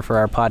offer for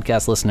our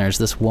podcast listeners.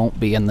 This won't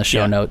be in the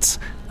show notes.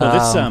 Well,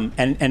 this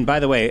and by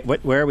the way,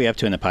 where are we up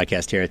to in the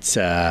podcast here? It's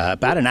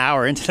about an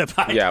hour into the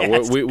podcast. Yeah,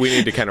 we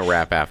need to kind of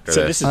wrap after So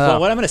this. this is well,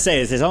 what I'm going to say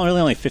is there's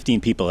only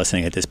 15 people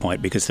listening at this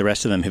point, because the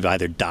rest of them have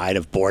either died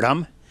of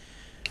boredom.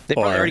 They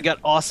probably already got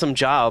awesome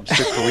jobs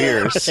for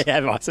careers. They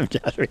have awesome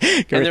jobs. And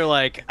they're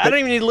like, I don't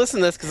even need to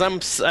listen to this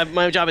because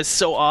my job is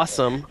so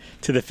awesome.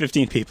 To the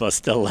 15 people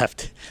still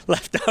left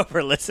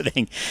over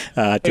listening.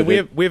 Hey, we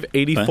have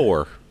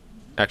 84.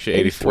 Actually,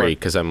 84. 83,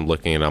 because I'm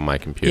looking it on my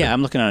computer. Yeah,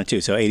 I'm looking on it too.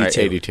 So 82.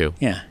 82.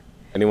 Yeah.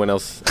 Anyone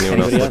else?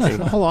 Anybody else? looking?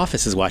 The whole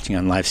office is watching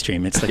on live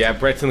stream. It's like, Yeah,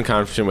 Brett's in the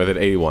conference room with it.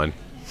 81.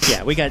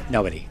 yeah, we got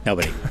nobody.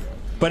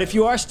 But if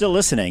you are still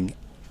listening,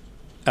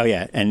 oh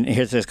yeah, and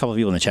there's a couple of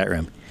people in the chat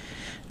room.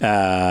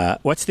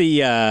 What's the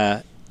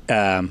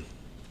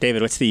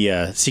David? What's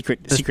the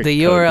secret? The code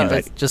URL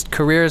invite? is just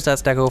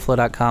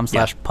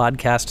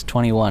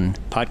careers.stackoverflow.com/podcast21.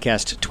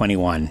 Podcast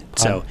 21.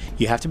 So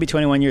you have to be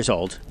 21 years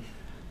old.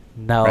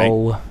 No, Right?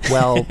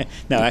 well,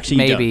 No,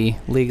 actually, you maybe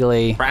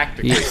legally.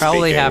 Practically you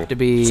probably speaking, have to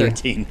be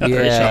 13.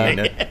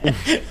 Yeah,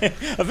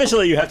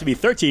 Officially, you have to be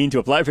 13 to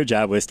apply for a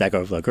job with Stack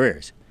Overflow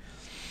Careers.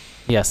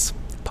 yes.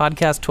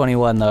 Podcast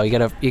 21 though,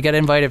 you get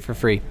invited for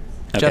free,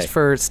 just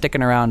for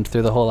sticking around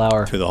through the whole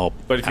hour. Through the whole.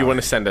 But if you want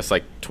to send us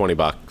like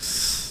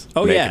 $20,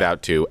 Oh, make yeah. it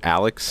out to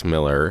Alex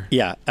Miller.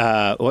 Yeah,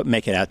 what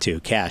make it out to?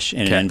 Cash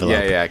in an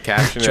envelope. Yeah,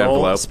 cash in an Joel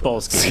envelope.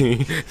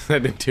 Spolsky.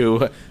 Send it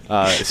to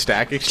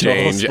Stack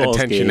Exchange. Joel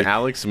Spolsky, Attention,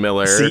 Alex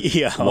Miller.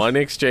 CEO. One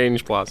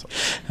Exchange Plaza.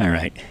 All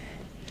right.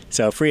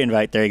 So free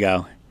invite. There you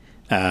go.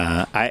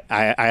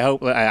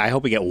 I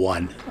hope we get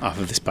one off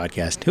of this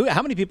podcast.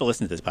 How many people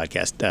listen to this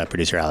podcast,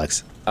 producer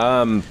Alex?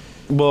 A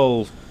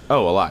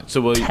lot. So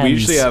we Tens.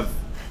 usually have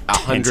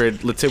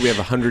 100. Let's say we have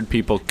 100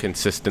 people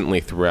consistently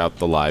throughout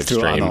the live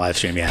stream. On the live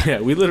stream, yeah. Yeah,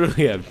 we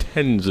literally have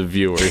tens of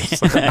viewers.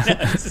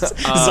 This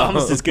is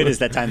almost as good as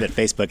that time that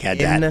Facebook had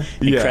that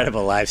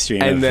incredible live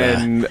stream. And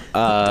then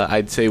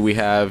I'd say we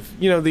have,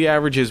 the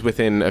average is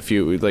within a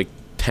few, like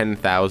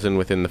 10,000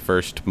 within the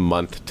first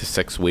month to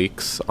 6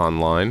 weeks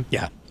online.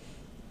 yeah.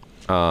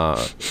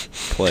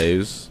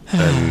 Plays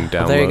and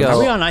downloads. There you go. Are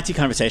we on IT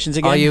Conversations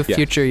again? All you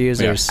future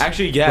users.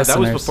 Actually, that was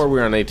listeners. before we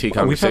were on AT we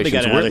probably Conversations.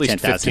 got We're another at least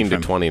 10,000 15 to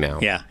from- 20 now.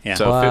 Yeah.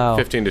 So Wow.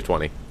 15 to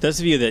 20. Those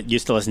of you that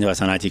used to listen to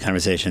us on IT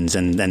Conversations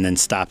and then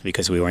stopped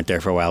because we weren't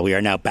there for a while, we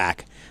are now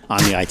back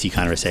on the IT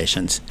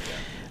Conversations.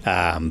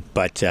 But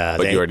But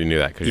you already knew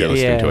that because you're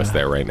listening to Yeah. us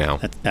there right now.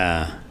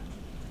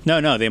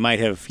 No, they might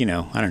have,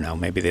 I don't know,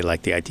 maybe they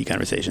like the IT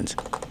Conversations.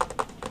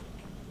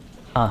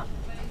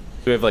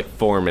 We have like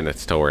 4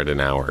 minutes till we're at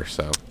an hour,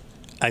 so.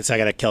 So I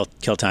got to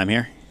kill time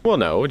here. Well,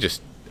 no,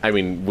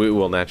 we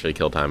will naturally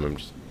kill time.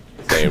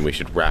 Wednesday, and we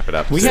should wrap it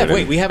up. We soon.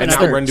 have and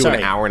another. not run to sorry.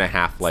 an hour and a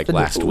half like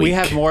last week. We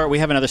have more. We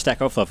have another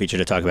Stack Overflow feature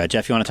to talk about.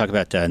 Jeff, you want to talk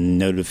about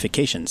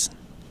notifications?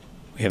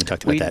 We haven't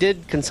talked about that. We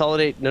did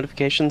consolidate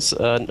notifications.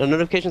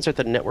 Notifications are at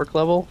the network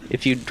level.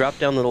 If you drop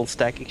down the little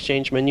Stack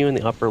Exchange menu in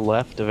the upper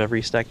left of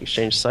every Stack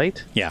Exchange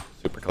site. Yeah.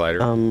 Super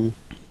Collider.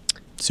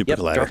 Super Yep,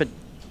 Collider.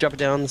 drop it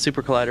down, the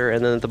Super Collider,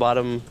 and then at the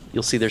bottom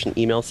you'll see there's an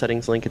email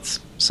settings link. It's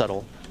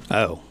subtle,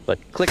 Oh, but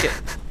click it.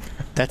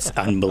 that's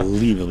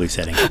unbelievably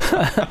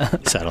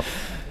subtle.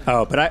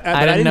 Oh, but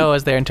I didn't know it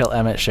was there until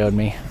Emmett showed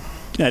me.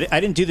 I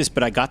didn't do this,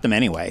 but I got them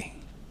anyway.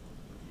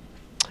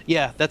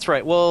 Yeah, that's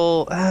right.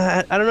 Well,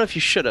 I don't know if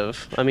you should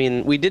have. I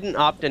mean, we didn't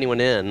opt anyone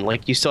in.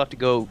 Like, you still have to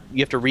go. You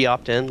have to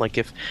re-opt in. Like,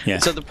 if Yeah.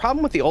 so, the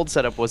problem with the old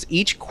setup was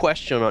each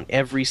question on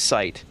every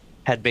site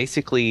had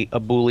basically a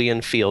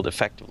Boolean field,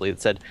 effectively,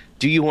 that said,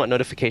 "Do you want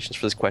notifications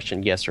for this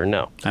question? Yes or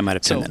no." I might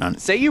have turned that on.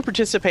 Say you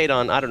participate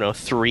on, I don't know,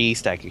 3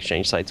 Stack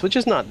Exchange sites, which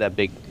is not that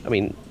big. I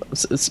mean,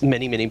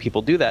 many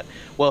people do that.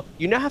 Well,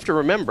 you now have to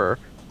remember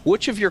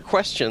which of your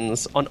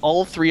questions on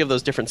all 3 of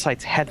those different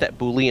sites had that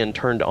Boolean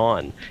turned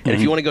on. And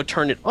if you want to go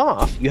turn it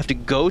off, you have to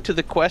go to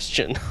the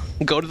question,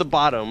 go to the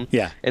bottom,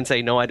 Yeah. and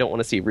say, "No, I don't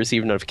want to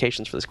receive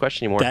notifications for this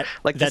question anymore." That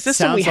the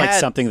system we sounds like had,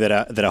 something that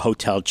a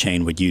hotel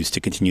chain would use to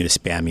continue to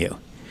spam you.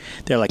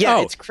 They're like, Yeah,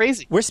 oh, it's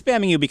crazy. We're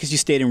spamming you because you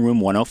stayed in room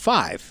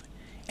 105.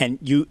 And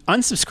you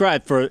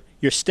unsubscribed for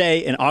your stay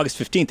in August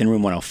 15th in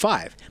room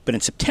 105. But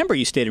in September,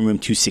 you stayed in room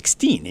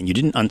 216, and you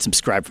didn't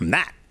unsubscribe from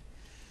that.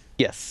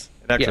 Yes.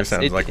 It actually Yes,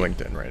 sounds like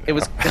LinkedIn right now. It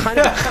was kind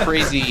of a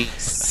crazy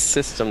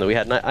system that we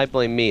had, and I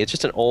blame me. It's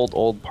just an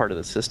old part of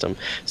the system.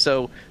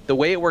 So the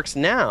way it works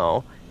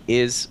now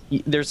is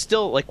there's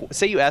still, like,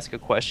 say you ask a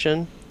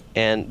question,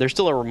 and there's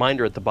still a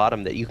reminder at the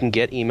bottom that you can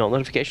get email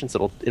notifications.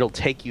 It'll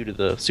take you to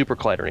the Super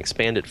Collider and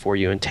expand it for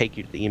you and take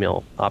you to the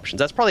email options.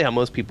 That's probably how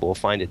most people will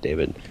find it,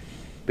 David,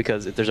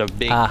 because if there's a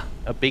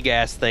big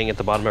ass thing at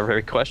the bottom of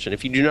every question.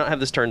 If you do not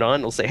have this turned on,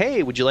 it'll say,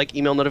 "Hey, would you like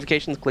email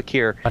notifications? Click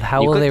here." But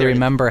how You will click they there,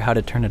 remember how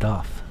to turn it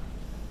off?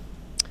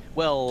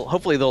 Well,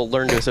 hopefully they'll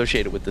learn to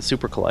associate it with the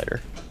Super Collider.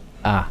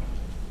 And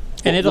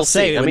it'll we'll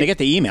say, see. when they get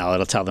the email,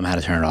 it'll tell them how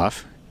to turn it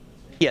off.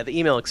 Yeah, the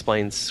email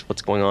explains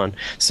what's going on.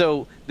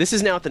 So this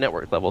is now at the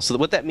network level. So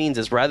what that means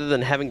is rather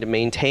than having to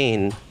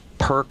maintain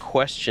per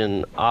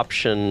question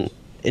option,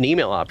 an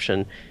email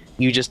option,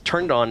 you just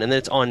turn it on and then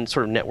it's on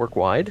sort of network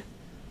wide.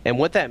 And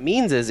what that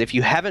means is if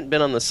you haven't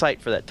been on the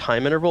site for that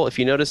time interval, if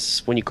you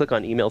notice when you click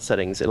on email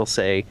settings, it'll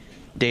say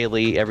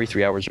daily, every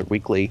 3 hours, or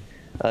weekly.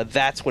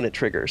 That's when it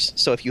triggers.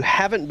 So if you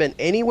haven't been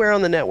anywhere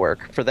on the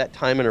network for that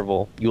time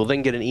interval, you will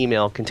then get an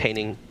email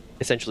containing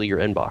essentially your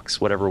inbox,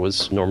 whatever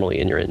was normally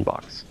in your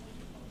inbox.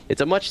 It's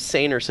a much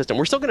saner system.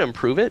 We're still going to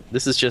improve it.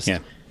 This is just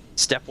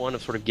step one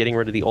of sort of getting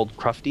rid of the old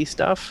crufty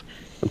stuff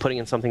and putting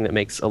in something that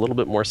makes a little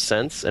bit more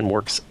sense and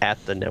works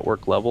at the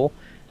network level.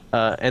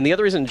 And the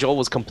other reason Joel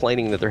was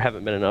complaining that there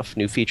haven't been enough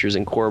new features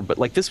in Core, but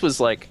like this was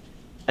like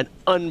an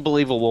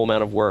unbelievable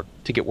amount of work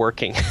to get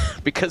working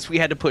because we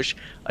had to push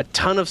a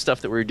ton of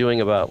stuff that we were doing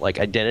about like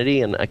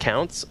identity and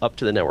accounts up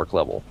to the network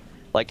level.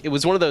 Like it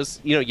was one of those,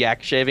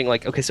 yak shaving.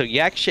 Like, okay, so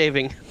yak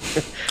shaving.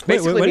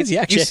 Wait, what is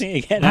yak shaving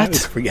again? I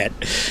always forget.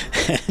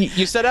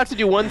 You set out to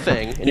do one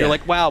thing, and you're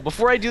like, wow,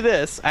 before I do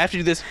this, I have to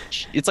do this.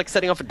 It's like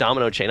setting off a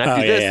domino chain. I have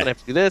to do this, then I have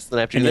to do this, then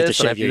I have to do this,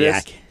 then I have to do this.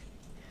 Yak.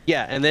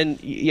 Yeah, and then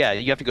you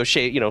have to go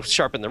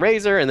sharpen the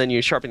razor, and then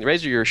you sharpen the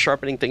razor. Your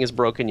sharpening thing is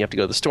broken. You have to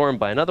go to the store and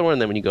buy another one.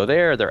 And then when you go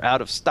there, they're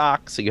out of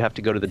stock, so you have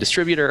to go to the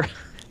distributor.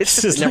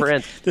 It never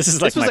ends. This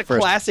was a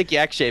classic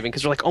yak shaving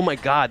because we're like, oh my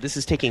god, this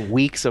is taking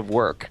weeks of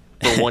work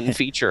for one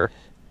feature,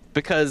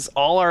 because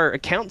all our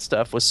account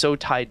stuff was so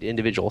tied to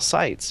individual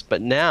sites. But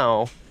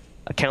now,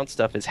 account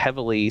stuff is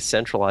heavily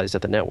centralized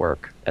at the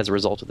network as a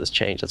result of this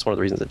change. That's one of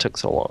the reasons it took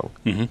so long.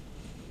 Mm-hmm.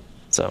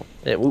 So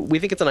we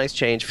think it's a nice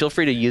change. Feel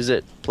free to use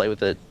it, play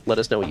with it. Let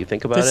us know what you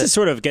think about it. This is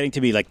sort of getting to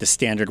be like the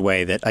standard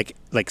way that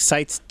like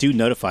sites do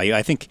notify you.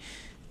 I think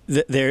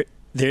there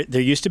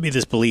used to be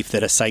this belief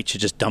that a site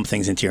should just dump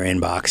things into your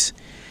inbox,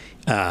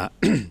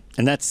 and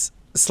that's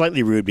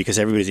slightly rude because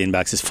everybody's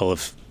inbox is full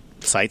of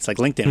sites like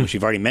LinkedIn, which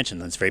we've already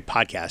mentioned. That's very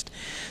podcast.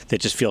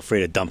 That just feel free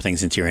to dump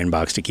things into your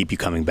inbox to keep you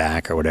coming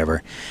back or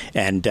whatever.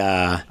 And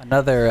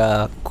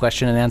another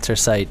question and answer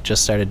site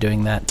just started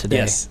doing that today.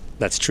 Yes.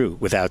 That's true.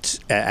 Without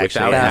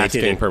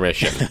asking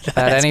permission.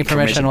 Without any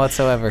permission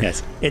whatsoever.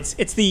 Yes,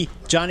 it's the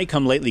Johnny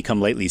Come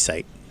Lately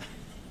site.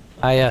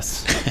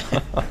 Yes.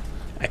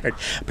 I heard.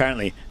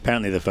 Apparently,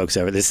 the folks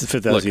over. This is for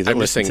those of you that I'm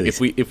just listen saying,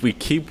 to this. if we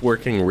keep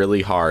working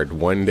really hard,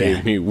 one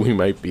day we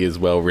might be as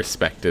well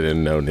respected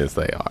and known as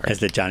they are. As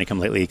the Johnny Come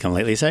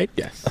Lately site.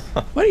 Yes.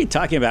 What are you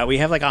talking about? We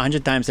have like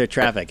 100 times their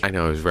traffic. I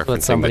know. I was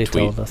referencing somebody the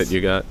tweet told us. that you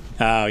got.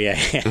 Oh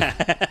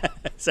yeah.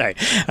 Sorry.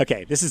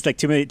 Okay, this is like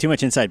too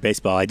much inside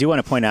baseball. I do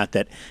want to point out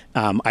that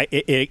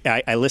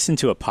I listened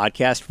to a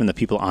podcast from the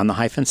people on the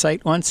Hyphen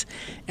site once,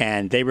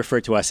 and they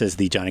refer to us as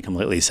the Johnny Come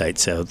Lately site.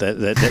 So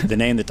the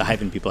name that the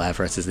Hyphen people have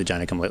for us is the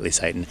Johnny Come Lately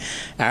site, and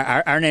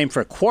our name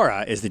for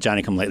Quora is the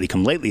Johnny Come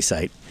Lately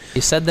site.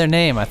 You said their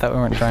name. I thought we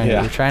weren't trying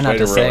to. Try not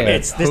to say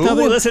it. There's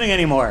nobody listening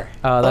anymore.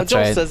 Oh, that's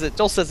Joel right. says it.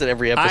 Joel says it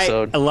every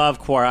episode. I love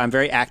Quora. I'm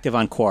very active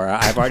on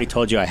Quora. I've already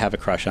told you I have a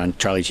crush on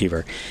Charlie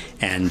Cheever,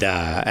 and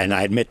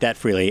I admit that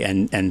freely.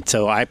 And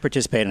so I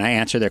participate and I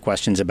answer their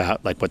questions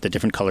about like what the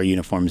different color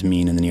uniforms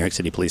mean in the New York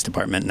City Police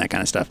Department and that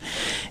kind of stuff,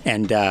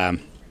 and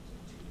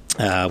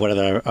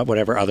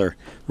whatever other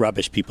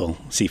rubbish people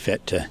see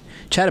fit to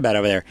chat about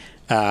over there.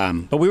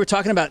 But we were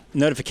talking about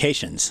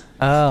notifications.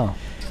 Oh.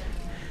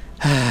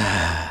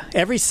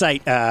 Every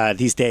site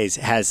these days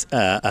has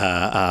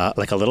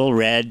like a little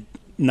red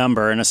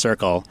number in a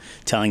circle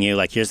telling you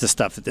like here's the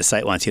stuff that the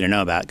site wants you to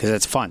know about, because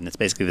it's fun. It's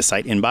basically the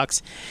site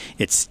inbox.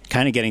 It's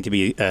kind of getting to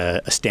be a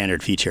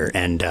standard feature,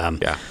 and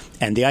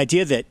and the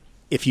idea that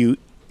if you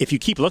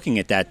keep looking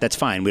at that, that's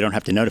fine. We don't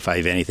have to notify you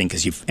of anything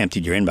because you've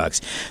emptied your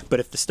inbox. But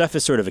if the stuff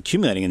is sort of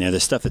accumulating in there, the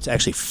stuff that's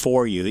actually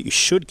for you that you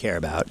should care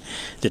about,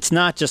 that's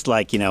not just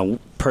like,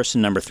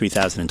 person number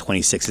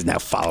 3026 is now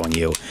following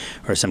you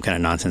or some kind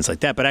of nonsense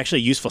like that, but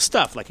actually useful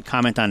stuff like a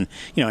comment on,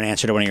 an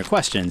answer to one of your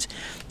questions,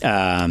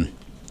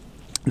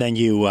 then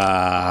you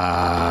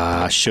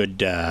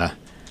should...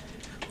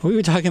 what were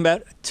we talking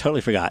about?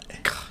 Totally forgot.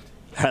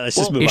 All right, let's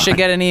just move on. You should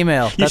get an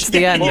email. That's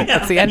the end.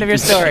 That's the end of your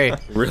story.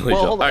 Really?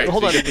 Well, Joel.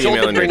 hold on. So you get the Joel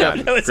email did and you're bring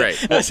up- done.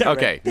 Great.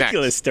 Okay,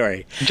 Ridiculous next.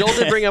 story. Joel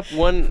did bring up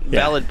one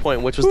valid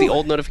point, which was the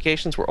old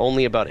notifications were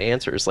only about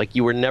answers. Like,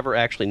 you were never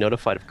actually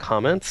notified of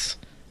comments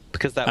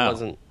because that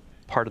wasn't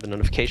part of the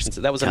notifications.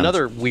 That was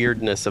another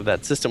weirdness of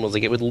that system, was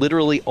like it would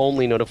literally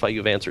only notify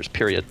you of answers,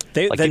 period. Like,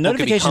 the people could be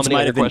notifications commenting might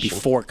on have your been question.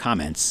 before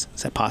comments.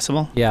 Is that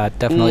possible? Yeah, it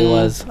definitely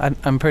was.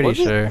 I'm pretty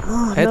sure. It's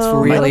no.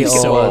 really Might be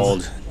so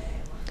old.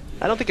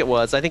 I don't think it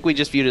was. I think we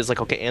just viewed it as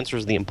like, okay,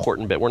 answers the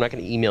important bit. We're not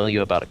going to email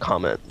you about a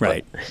comment.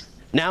 Right. But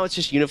now it's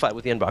just unified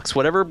with the inbox.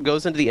 Whatever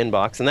goes into the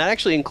inbox, and that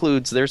actually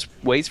includes, there's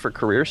ways for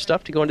career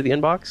stuff to go into the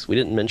inbox. We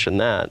didn't mention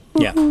that.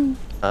 Yeah.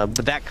 But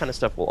that kind of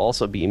stuff will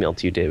also be emailed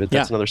to you, David.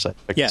 That's another side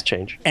effect that's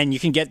change. And you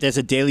can there's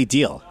a daily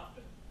deal.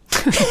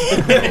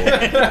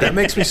 That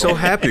makes me so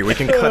happy. We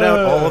can cut out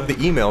all of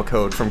the email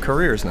code from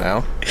careers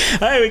now.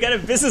 Hey, we got a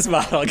business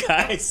model,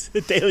 guys.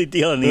 A daily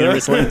deal in the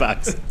universal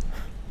inbox.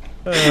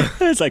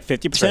 It's like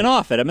 50%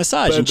 off at a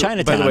massage in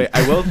Chinatown. By the way,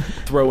 I will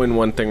throw in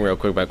one thing real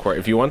quick about Quora.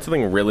 If you want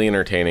something really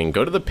entertaining,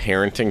 go to the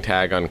parenting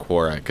tag on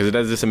Quora, because it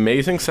has this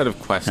amazing set of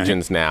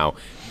questions now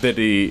that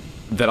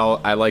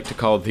I like to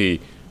call the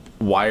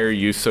 "Why are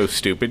you so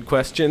stupid?"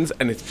 questions,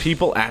 and it's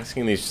people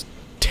asking these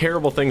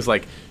terrible things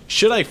like,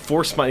 should I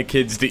force my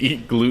kids to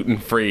eat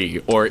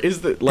gluten-free? Or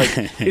is it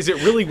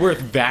really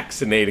worth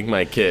vaccinating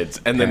my kids?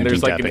 And then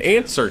there's like an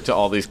answer to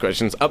all these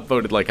questions,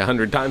 upvoted like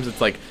 100 times.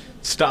 It's like,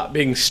 stop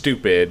being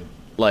stupid,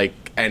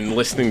 and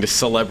listening to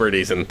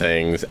celebrities and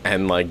things,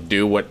 and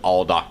do what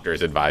all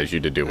doctors advise you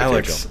to do with your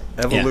Alex,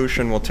 children.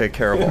 evolution will take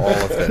care of all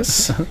of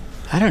this.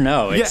 I don't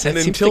know. And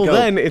until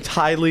then, it's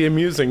highly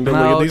amusing to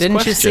look at these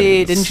questions.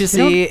 Didn't you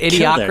see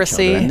kill their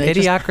children.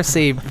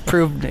 Idiocracy? Idiocracy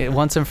proved it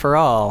once and for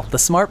all. The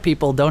smart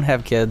people don't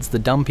have kids. The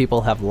dumb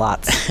people have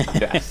lots.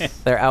 Yes.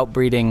 They're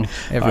outbreeding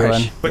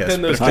everyone. But Yes,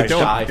 then those if they kids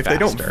die don't, if they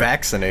don't faster.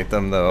 vaccinate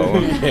them, though.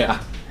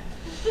 Yeah.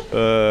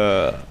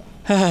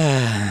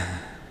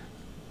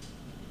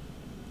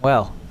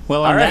 Well,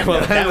 on right, that well,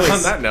 note,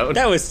 on that note.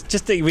 that was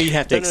just we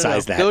have to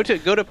excise that. Go to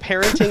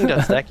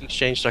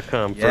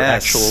parenting.stackexchange.com for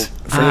Yes. actual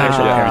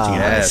parenting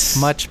Yes. advice.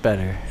 much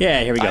better.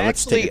 Yeah, here we go.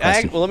 Let's take a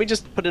question. Well, let me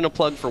just put in a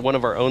plug for one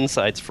of our own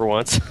sites for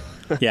once.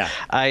 Yeah.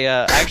 I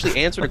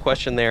actually answered a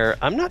question there.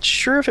 I'm not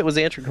sure if it was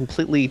answered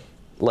completely.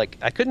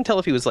 I couldn't tell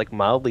if he was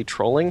mildly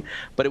trolling,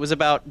 but it was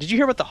about. Did you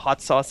hear about the hot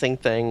saucing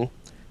thing?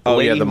 Oh,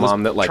 yeah, lady the was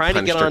mom that, trying to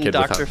punched get her on kid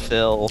with Dr. hot-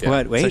 Phil. Yeah.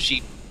 What? Wait. So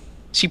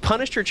she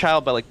punished her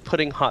child by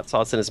putting hot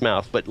sauce in his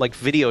mouth, but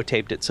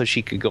videotaped it so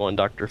she could go on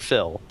Dr.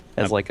 Phil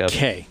as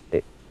Okay.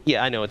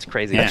 Yeah, I know, it's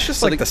crazy. Yeah. It's just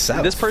So like the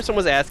South. This person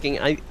was asking,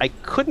 I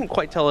couldn't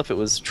quite tell if it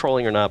was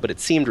trolling or not, but it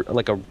seemed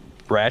like a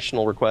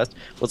rational request,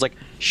 was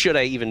should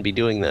I even be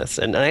doing this?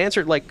 And I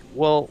answered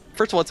well,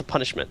 first of all, it's a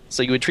punishment.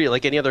 So you would treat it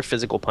like any other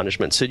physical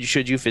punishment. So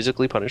should you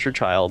physically punish your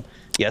child?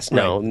 Yes,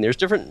 no. Right. And there's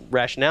different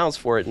rationales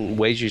for it and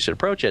ways you should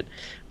approach it.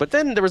 But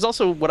then there was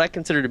also what I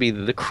consider to be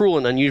the cruel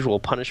and unusual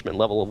punishment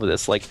level of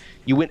this.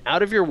 You went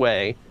out of your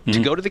way to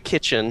go to the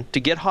kitchen to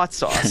get hot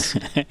sauce.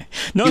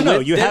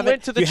 You have went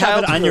it. to the You have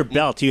it child's on your room.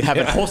 belt. You have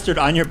it holstered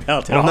on your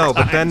belt at Well, all no,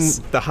 but then times.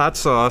 the hot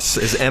sauce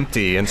is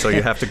empty, and so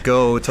you have to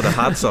go to the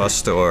hot sauce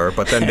store,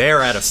 but then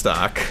they're out of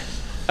stock.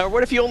 Or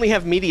what if you only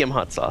have medium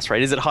hot sauce,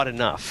 right? Is it hot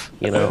enough?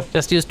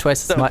 Just use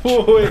twice as much.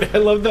 Wait, I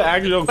love the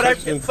actual But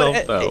question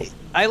itself, though.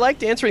 I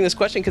liked answering this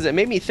question because it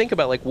made me think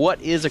about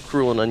what is a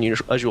cruel and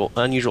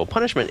unusual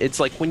punishment. It's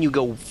when you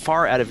go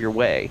far out of your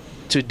way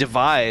to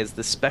devise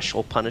the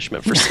special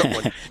punishment for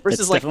someone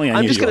versus definitely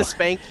I'm just going unusual. to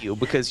spank you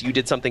because you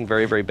did something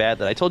very, very bad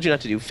that I told you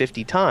not to do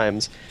 50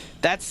 times.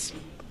 That's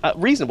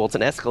reasonable. It's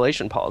an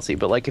escalation policy.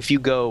 But like, if you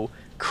go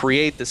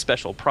create the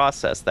special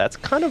process, that's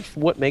kind of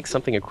what makes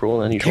something a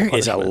cruel and unusual There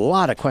is a punishment.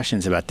 lot of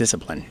questions about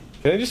discipline.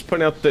 Can I just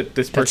point out that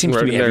this person seems to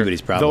wrote be in there,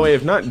 everybody's problem. though I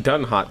have not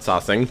done hot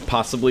saucing,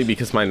 possibly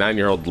because my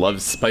 9-year-old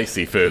loves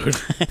spicy food.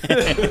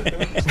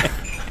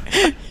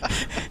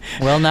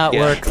 Will not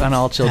Yeah. work on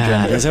all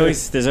children. There's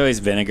always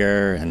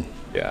vinegar and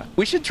Yeah.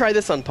 We should try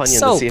this on Punyan to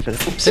Soap. see if it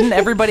helps. Didn't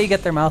everybody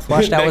get their mouth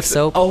washed out with Next-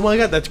 soap? Oh my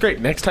god, that's great.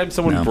 Next time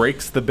someone No.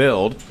 breaks the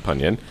build,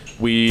 Punyan,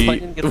 we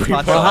Punyan gets we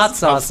hot We'll sauce.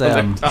 hot sauce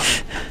them.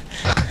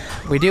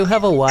 We do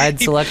have a wide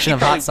selection of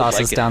probably hot would sauces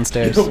like it.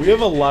 downstairs. We have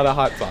a lot of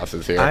hot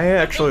sauces here. I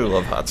actually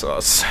love hot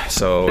sauce.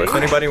 So if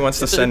anybody wants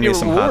to It's a send me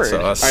some hot reward.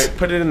 sauce. All right,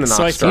 put it in the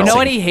Soy nostril. You know sauce.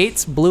 what? He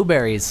hates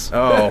blueberries.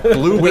 Oh,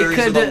 blueberries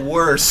are could the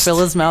worst. Fill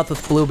his mouth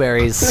with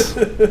blueberries.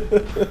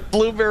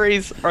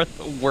 Blueberries are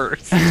the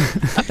worst.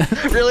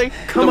 Really?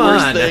 Come the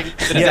worst on. thing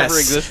that has Yes. ever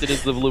existed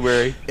is the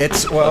blueberry.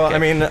 It's, well, I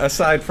mean,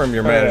 aside from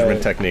your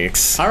management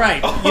techniques. All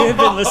right, you have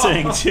been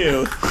listening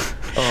to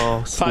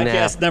Oh,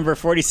 podcast snap. number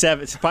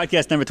 47. It's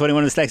podcast number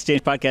 21 of the Stack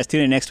Exchange podcast.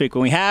 Tune in next week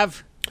when we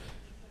have.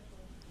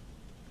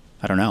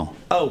 I don't know.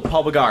 Oh,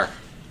 Paul Bagar.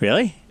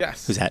 Really?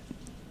 Yes. Who's that?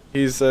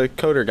 He's a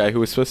coder guy who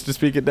was supposed to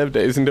speak at Dev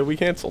Days until we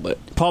canceled it.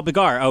 Paul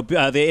Bagar.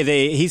 Oh,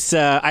 he's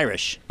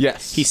Irish.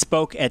 Yes. He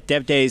spoke at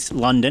Dev Days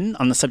London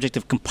on the subject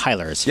of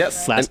compilers.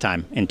 Yes. Last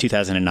time in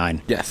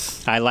 2009.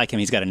 Yes. I like him.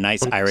 He's got a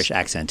nice Irish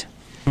accent.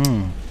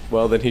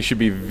 Well, then he should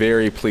be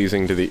very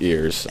pleasing to the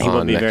ears. He will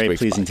on be next very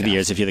week's pleasing to the podcast.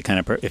 ears if you're the kind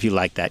of if you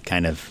like that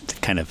kind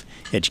of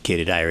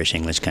educated Irish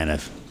English kind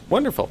of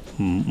Wonderful.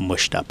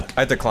 mushed up.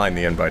 I declined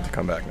the invite to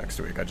come back next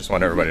week. I just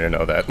want everybody to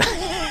know that.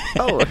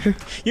 Oh,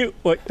 Which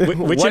What-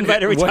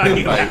 invite are we what talking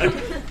invite?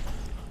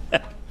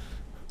 about?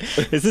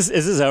 Is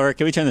this over?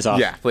 Can we turn this off?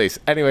 yeah, please.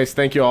 Anyways,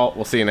 thank you all.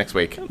 We'll see you next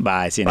week.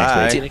 Bye. See you Bye. next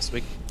See week. you next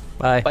week.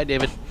 Bye. Bye,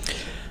 David.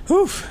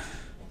 Whew.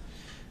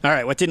 All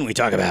right. What didn't we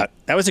talk about?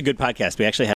 That was a good podcast. We actually had